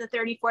done with the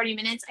 30, 40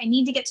 minutes, I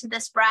need to get to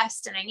this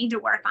breast and I need to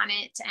work on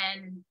it.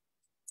 And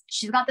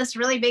she's got this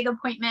really big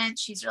appointment.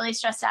 She's really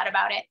stressed out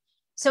about it.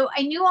 So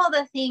I knew all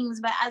the things,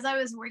 but as I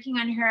was working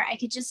on her, I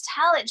could just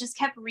tell it just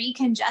kept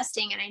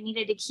recongesting and I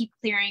needed to keep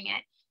clearing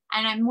it.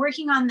 And I'm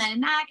working on the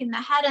neck and the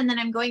head, and then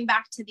I'm going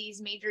back to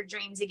these major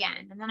drains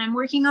again. And then I'm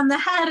working on the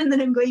head, and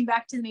then I'm going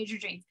back to the major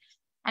drains.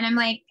 And I'm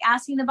like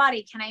asking the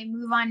body, can I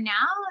move on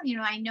now? You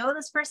know, I know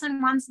this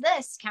person wants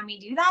this. Can we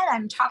do that?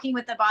 I'm talking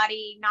with the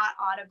body, not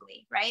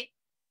audibly, right?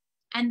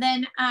 And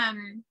then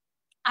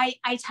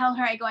I tell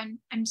her, I go,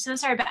 I'm so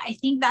sorry, but I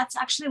think that's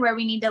actually where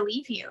we need to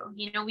leave you.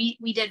 You know, we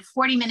did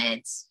 40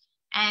 minutes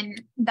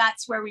and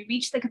that's where we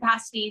reached the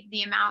capacity,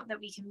 the amount that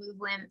we can move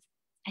lymph.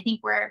 I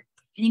think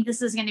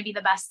this is going to be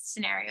the best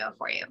scenario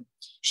for you.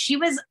 She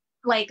was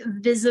like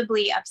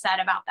visibly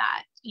upset about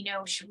that. You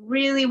know, she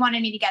really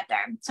wanted me to get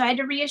there. So I had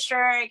to reassure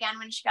her again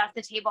when she got to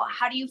the table,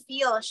 how do you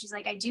feel? She's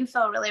like, I do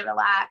feel really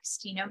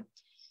relaxed, you know?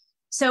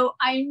 So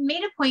I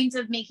made a point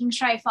of making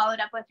sure I followed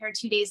up with her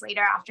 2 days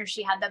later after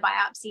she had the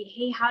biopsy.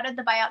 Hey, how did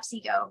the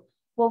biopsy go?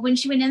 Well, when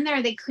she went in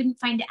there, they couldn't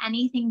find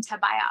anything to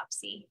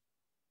biopsy.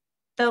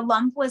 The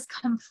lump was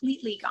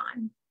completely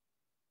gone.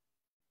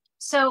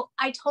 So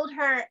I told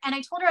her, and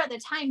I told her at the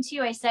time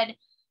too, I said,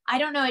 I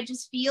don't know, it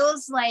just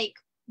feels like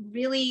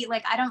really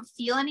like I don't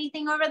feel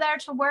anything over there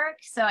to work.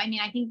 So, I mean,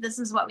 I think this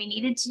is what we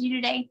needed to do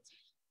today.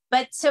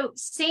 But so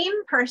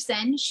same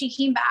person, she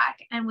came back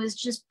and was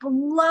just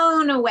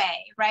blown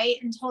away, right?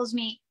 And told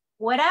me,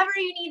 whatever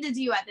you need to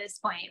do at this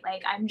point,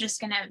 like, I'm just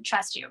going to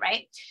trust you,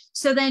 right?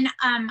 So then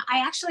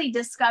I actually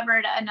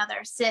discovered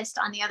another cyst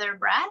on the other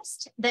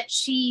breast that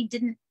she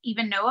didn't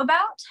even know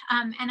about.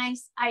 And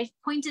I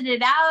pointed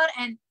it out,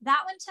 and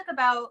that one took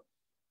about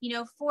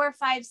 4,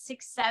 5,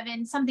 6,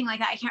 7, something like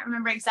that. I can't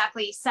remember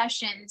exactly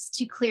sessions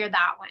to clear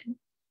that one.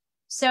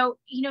 So,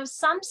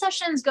 some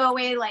sessions go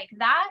away like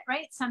that,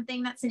 right?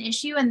 Something that's an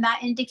issue, and that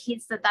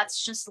indicates that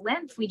that's just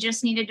lymph. We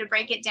just needed to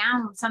break it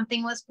down.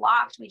 Something was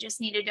blocked. We just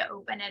needed to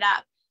open it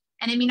up.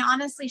 And I mean,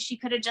 honestly, she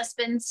could have just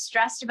been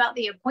stressed about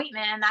the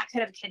appointment, and that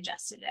could have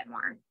congested it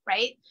more,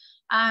 right?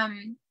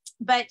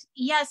 But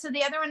yeah, so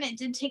the other one, it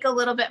did take a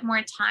little bit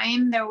more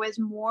time. There was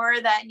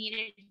more that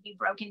needed to be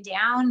broken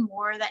down,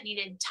 more that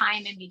needed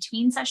time in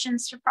between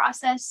sessions to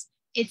process.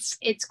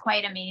 It's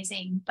quite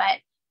amazing.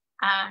 But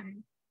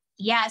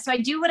yeah, so I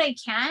do what I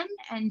can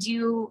and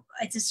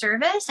it's a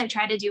service. I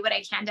try to do what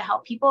I can to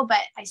help people,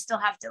 but I still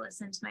have to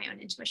listen to my own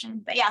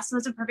intuition. But yeah, so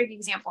it's a perfect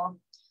example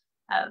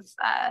of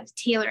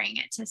tailoring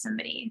it to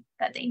somebody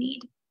that they need.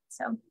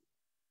 So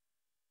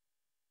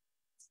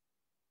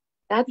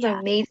that's an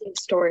amazing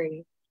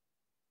story.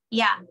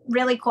 Yeah,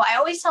 really cool. I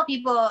always tell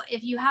people,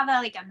 if you have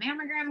a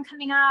mammogram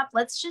coming up,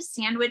 let's just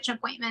sandwich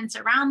appointments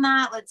around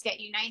that. Let's get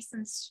you nice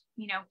and,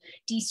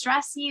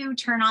 de-stress you,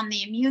 turn on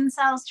the immune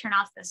cells, turn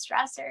off the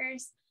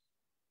stressors.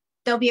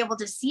 They'll be able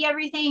to see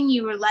everything.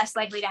 You are less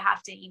likely to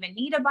have to even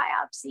need a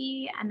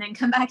biopsy, and then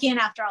come back in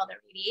after all the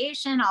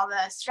radiation, all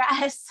the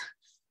stress,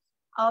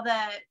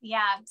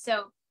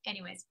 So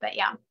anyways, but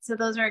yeah, so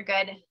those are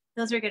good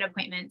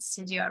appointments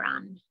to do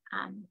around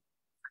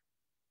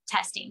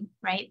testing,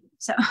 right?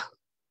 So.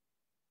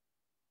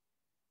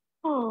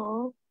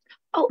 Oh,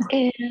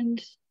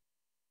 and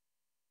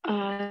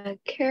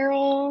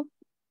Carol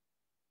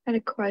had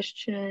a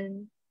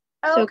question.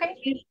 Oh,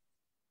 okay.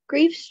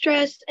 Grief,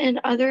 stress,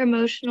 and other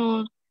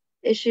emotional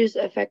issues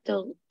affect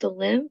the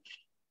lymph.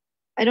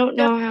 I don't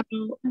know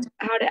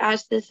how to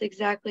ask this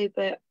exactly,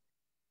 but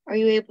Are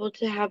you able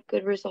to have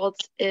good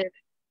results if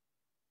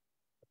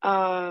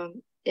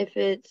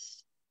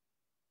it's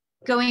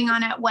going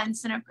on at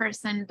once in a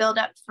person, build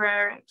up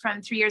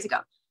from 3 years ago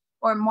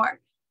or more?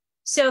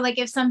 So like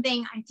if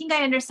something, I think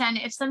I understand,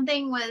 if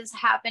something was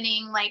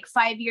happening like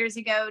 5 years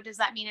ago, does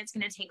that mean it's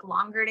going to take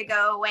longer to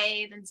go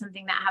away than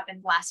something that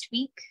happened last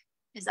week?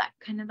 Is that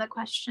kind of the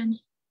question?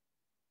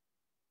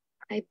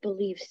 I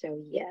believe so,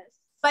 yes.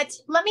 But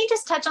let me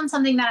just touch on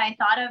something that I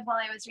thought of while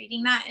I was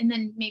reading that, and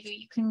then maybe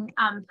you can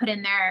put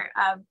in there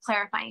a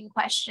clarifying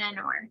question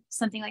or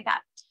something like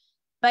that.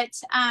 But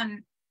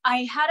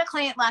I had a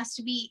client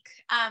last week.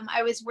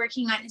 I was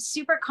working on,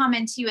 super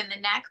common too in the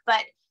neck,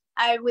 but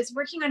I was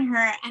working on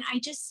her, and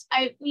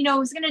I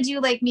was going to do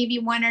like maybe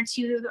 1 or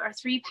 2 or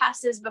 3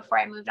 passes before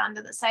I moved on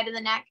to the side of the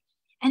neck.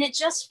 And it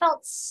just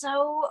felt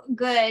so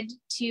good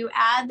to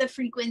add the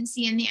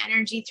frequency and the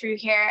energy through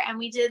here. And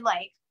we did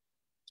like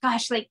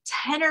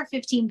 10 or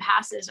 15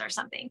 passes or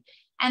something.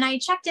 And I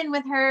checked in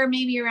with her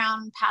maybe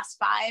around past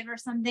 5 or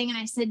something. And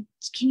I said,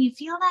 can you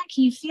feel that?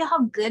 Can you feel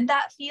how good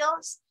that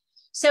feels?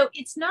 So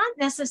it's not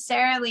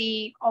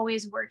necessarily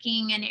always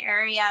working an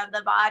area of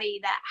the body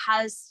that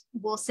has,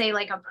 we'll say,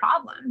 like a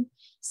problem.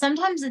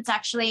 Sometimes it's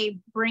actually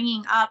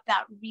bringing up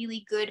that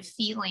really good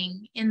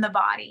feeling in the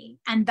body.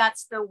 And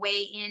that's the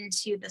way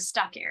into the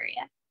stuck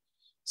area.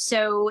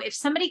 So if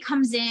somebody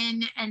comes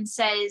in and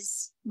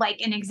says,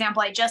 like an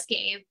example I just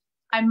gave,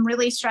 I'm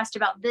really stressed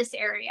about this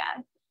area,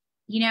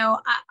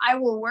 I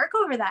will work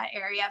over that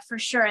area for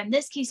sure. In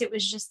this case, it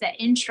was just the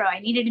intro. I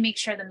needed to make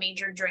sure the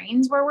major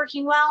drains were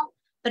working well.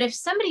 But if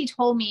somebody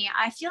told me,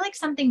 I feel like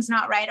something's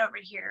not right over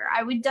here,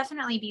 I would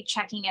definitely be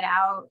checking it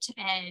out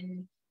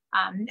and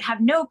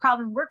have no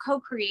problem. We're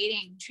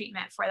co-creating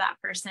treatment for that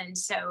person.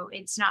 So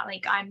it's not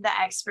like I'm the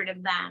expert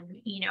of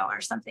them,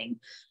 or something.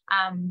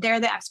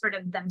 They're the expert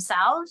of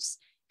themselves.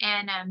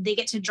 And they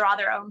get to draw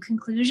their own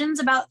conclusions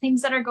about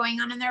things that are going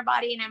on in their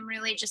body. And I'm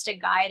really just a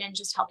guide and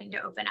just helping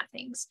to open up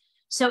things.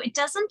 So it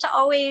doesn't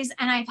always,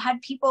 and I've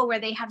had people where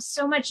they have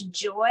so much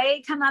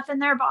joy come up in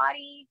their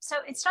body. So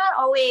it's not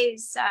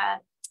always,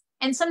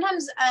 and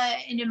sometimes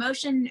an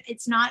emotion,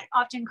 it's not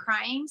often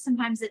crying.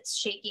 Sometimes it's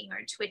shaking or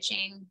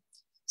twitching.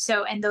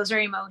 So, and those are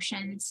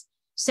emotions.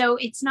 So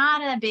it's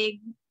not a big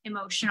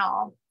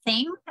emotional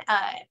thing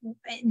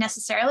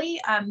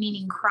necessarily,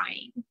 meaning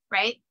crying,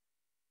 right?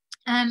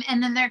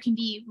 And then there can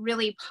be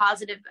really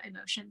positive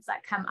emotions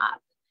that come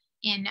up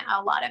in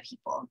a lot of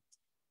people.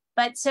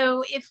 But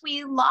so if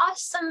we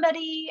lost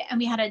somebody and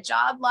we had a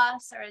job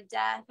loss or a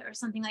death or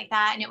something like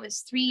that, and it was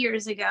 3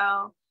 years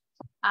ago,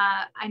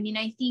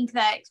 I think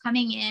that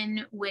coming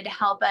in would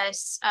help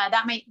us.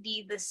 That might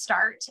be the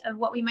start of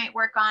what we might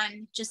work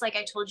on. Just like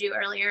I told you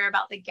earlier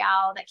about the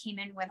gal that came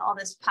in with all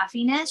this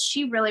puffiness,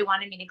 she really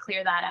wanted me to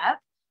clear that up.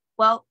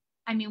 Well,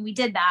 we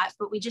did that,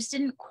 but we just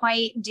didn't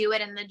quite do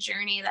it in the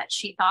journey that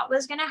she thought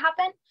was going to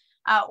happen,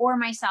 or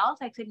myself.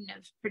 I couldn't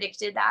have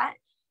predicted that.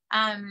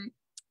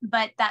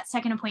 But that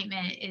second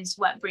appointment is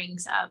what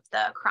brings up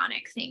the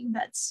chronic thing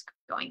that's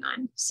going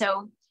on.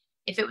 So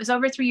if it was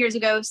over 3 years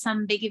ago,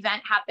 some big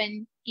event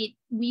happened,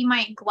 we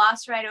might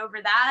gloss right over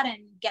that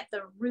and get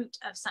the root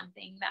of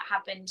something that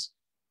happened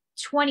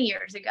 20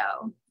 years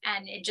ago.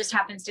 And it just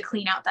happens to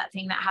clean out that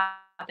thing that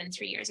happened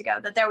 3 years ago,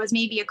 that there was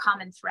maybe a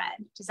common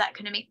thread. Does that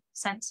kind of make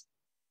sense?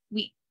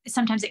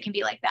 Sometimes it can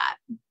be like that.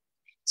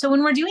 So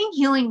when we're doing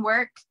healing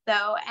work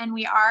though, and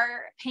we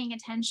are paying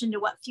attention to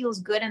what feels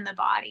good in the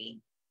body,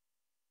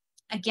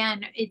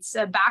 again, it's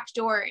a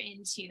backdoor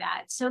into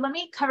that. So let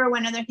me cover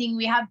one other thing.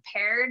 We have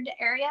paired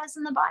areas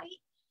in the body.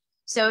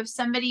 So if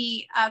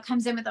somebody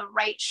comes in with a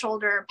right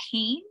shoulder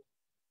pain,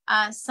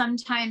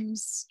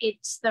 sometimes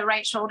it's the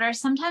right shoulder.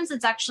 Sometimes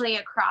it's actually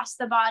across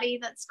the body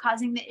that's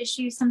causing the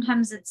issue.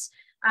 Sometimes it's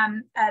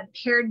a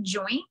paired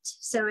joint.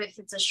 So if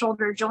it's a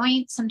shoulder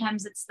joint,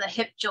 sometimes it's the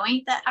hip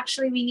joint that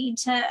actually we need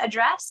to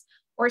address,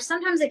 or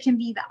sometimes it can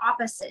be the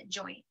opposite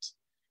joint,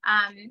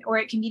 or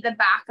it can be the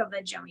back of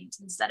the joint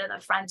instead of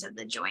the front of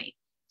the joint.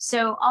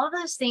 So all of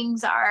those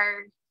things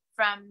are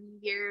from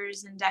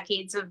years and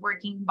decades of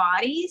working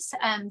bodies,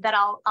 that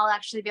I'll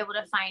actually be able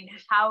to find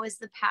how is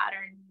the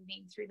pattern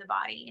moving through the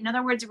body. In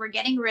other words, we're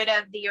getting rid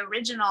of the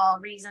original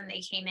reason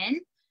they came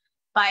in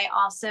by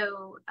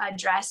also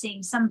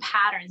addressing some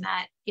pattern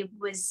that it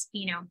was,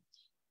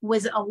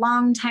 was a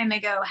long time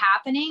ago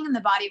happening, and the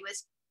body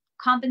was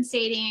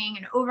compensating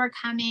and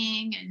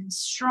overcoming and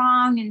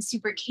strong and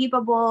super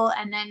capable.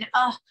 And then,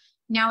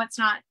 now it's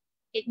not,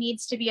 it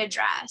needs to be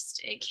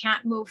addressed. It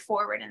can't move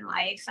forward in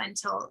life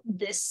until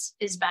this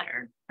is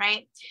better,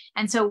 right?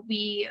 And so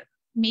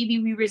maybe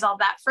we resolve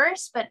that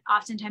first, but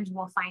oftentimes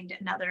we'll find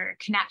another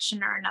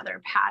connection or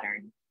another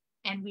pattern,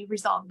 and we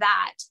resolve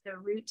that, the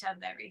root of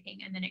everything,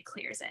 and then it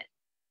clears it.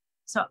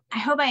 So I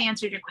hope I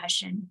answered your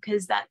question,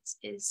 because that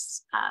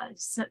is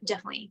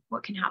definitely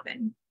what can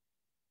happen,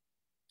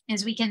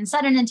 is we can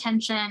set an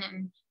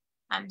intention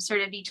and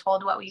sort of be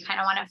told what we kind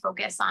of want to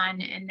focus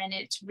on. And then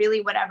it's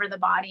really whatever the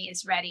body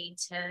is ready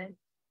to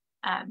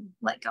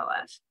let go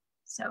of.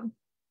 So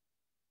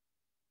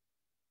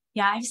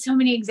Yeah, I have so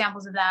many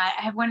examples of that.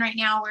 I have one right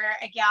now where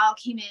a gal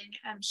came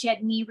in. She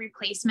had knee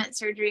replacement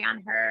surgery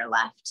on her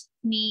left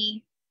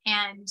knee,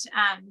 and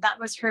that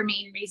was her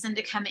main reason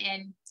to come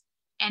in.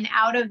 And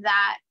out of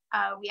that,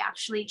 we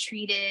actually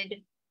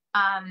treated.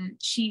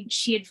 She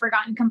had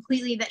forgotten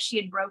completely that she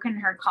had broken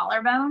her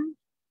collarbone,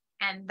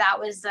 and that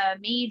was a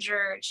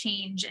major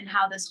change in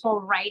how this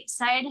whole right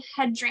side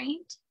had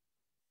drained.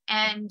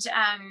 And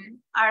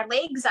our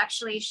legs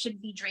actually should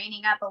be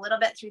draining up a little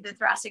bit through the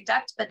thoracic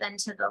duct, but then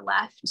to the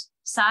left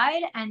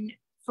side. And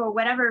for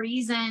whatever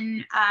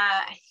reason,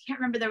 I can't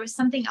remember, there was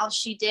something else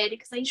she did,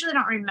 because I usually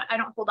I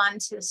don't hold on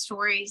to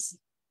stories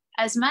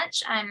as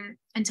much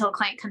until a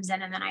client comes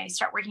in, and then I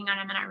start working on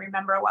them and I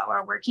remember what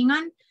we're working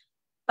on.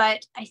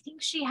 But I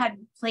think she had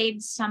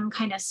played some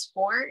kind of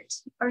sport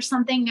or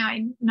something. Now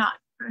I'm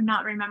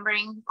not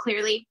remembering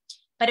clearly,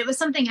 but it was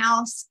something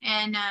else.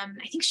 And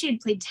I think she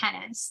had played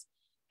tennis.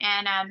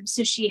 And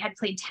so she had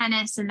played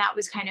tennis, and that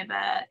was kind of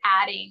a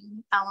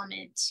adding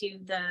element to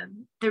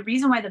the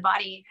reason why the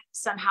body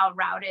somehow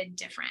routed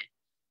different.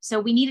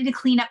 So we needed to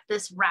clean up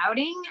this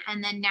routing,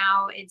 and then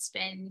now it's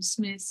been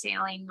smooth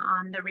sailing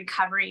on the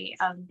recovery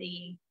of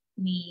the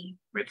knee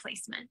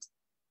replacement,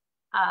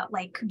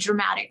 like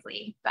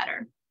dramatically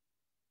better.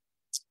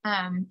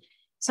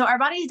 So our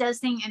body does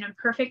things in a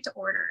perfect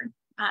order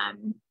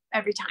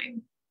every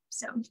time.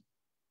 So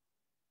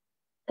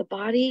the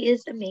body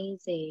is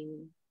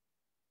amazing.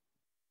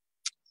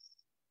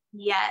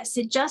 Yes,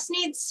 it just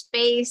needs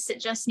space. It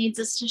just needs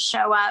us to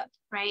show up,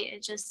 right?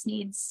 It just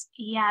needs,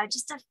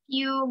 just a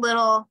few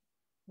little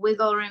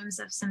wiggle rooms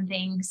of some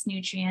things,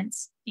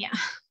 nutrients. Yeah.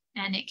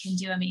 And it can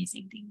do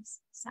amazing things.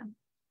 So,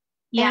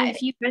 yeah, and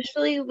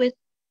especially with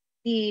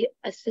the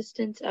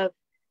assistance of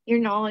your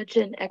knowledge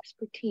and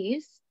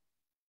expertise.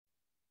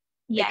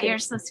 Yeah, you're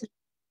so sweet.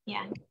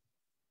 Yeah.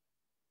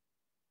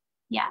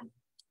 Yeah.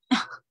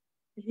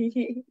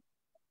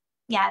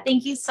 Yeah,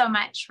 thank you so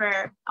much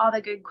for all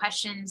the good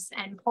questions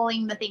and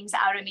pulling the things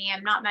out of me.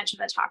 I'm not much of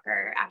a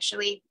talker,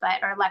 actually,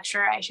 or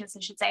lecturer, I should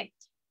say.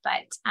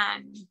 But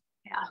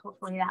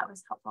hopefully that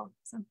was helpful.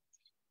 So,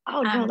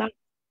 no, that's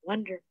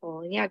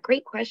wonderful. Yeah,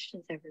 great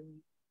questions, everyone.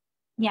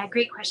 Yeah,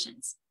 great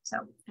questions. So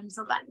I'm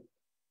so glad.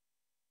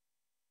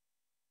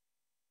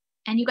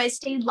 And you guys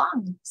stayed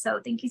long,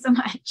 so thank you so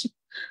much.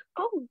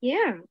 Oh,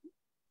 yeah.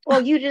 Well,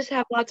 you just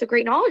have lots of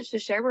great knowledge to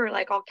share. We're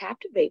like all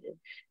captivated.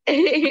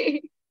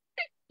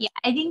 Yeah,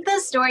 I think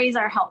the stories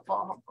are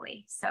helpful,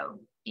 hopefully.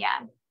 So, yeah.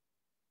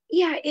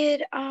 Yeah,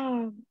 it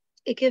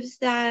gives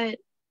that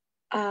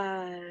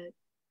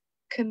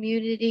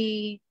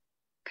community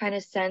kind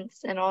of sense,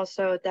 and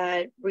also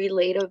that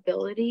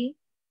relatability.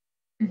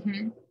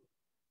 Mm-hmm.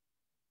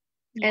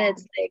 Yeah. And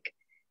it's like,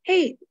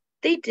 hey,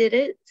 they did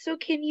it, so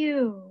can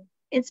you.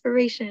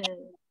 Inspiration.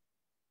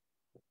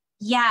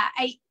 Yeah,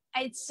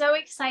 it's so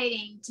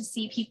exciting to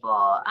see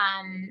people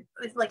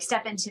like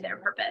step into their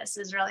purpose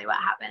is really what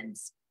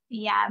happens.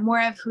 Yeah, more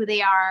of who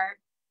they are,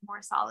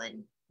 more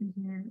solid,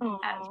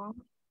 of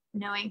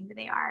knowing who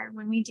they are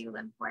when we do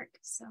lymph work.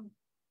 So,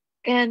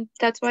 and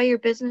that's why your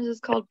business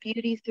is called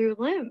Beauty Through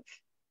Lymph.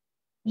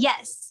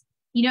 Yes,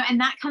 and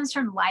that comes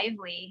from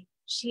Lively.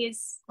 She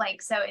is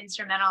like so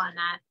instrumental in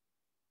that.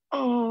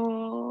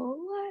 Oh,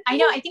 I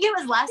know. I think it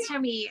was last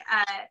time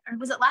or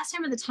was it last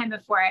time or the time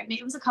before? I mean,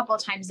 it was a couple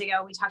of times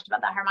ago. We talked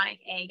about the harmonic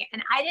egg,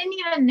 and I didn't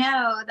even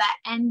know that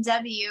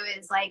NW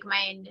is like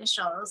my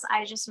initials.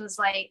 I just was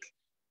like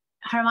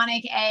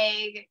harmonic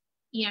egg,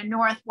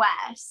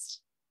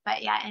 Northwest.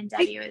 But yeah,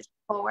 NW is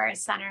Worth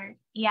Center.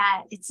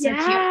 Yeah, it's so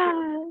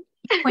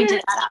cute.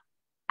 Pointed that out.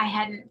 I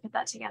hadn't put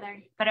that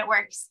together, but it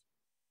works.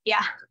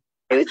 Yeah.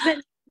 It was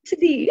meant to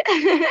be.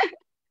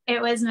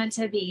 It was meant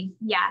to be.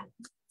 Yeah.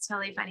 It's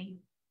totally funny.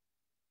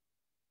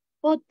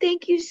 Well,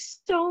 thank you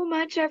so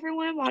much,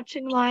 everyone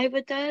watching live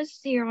with us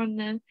here on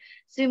the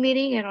Zoom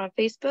meeting and on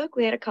Facebook.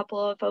 We had a couple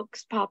of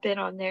folks pop in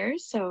on there.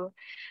 So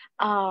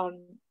I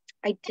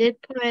did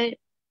put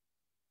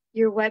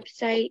your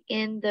website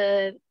in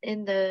the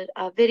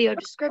video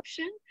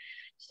description.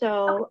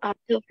 So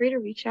feel free to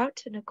reach out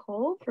to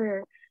Nicole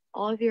for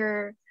all of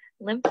your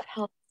lymph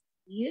health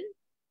needs.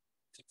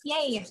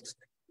 Yay.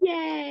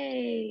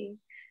 Yay.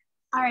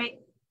 All right.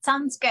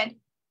 Sounds good.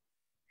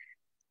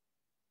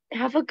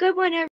 Have a good one, everyone.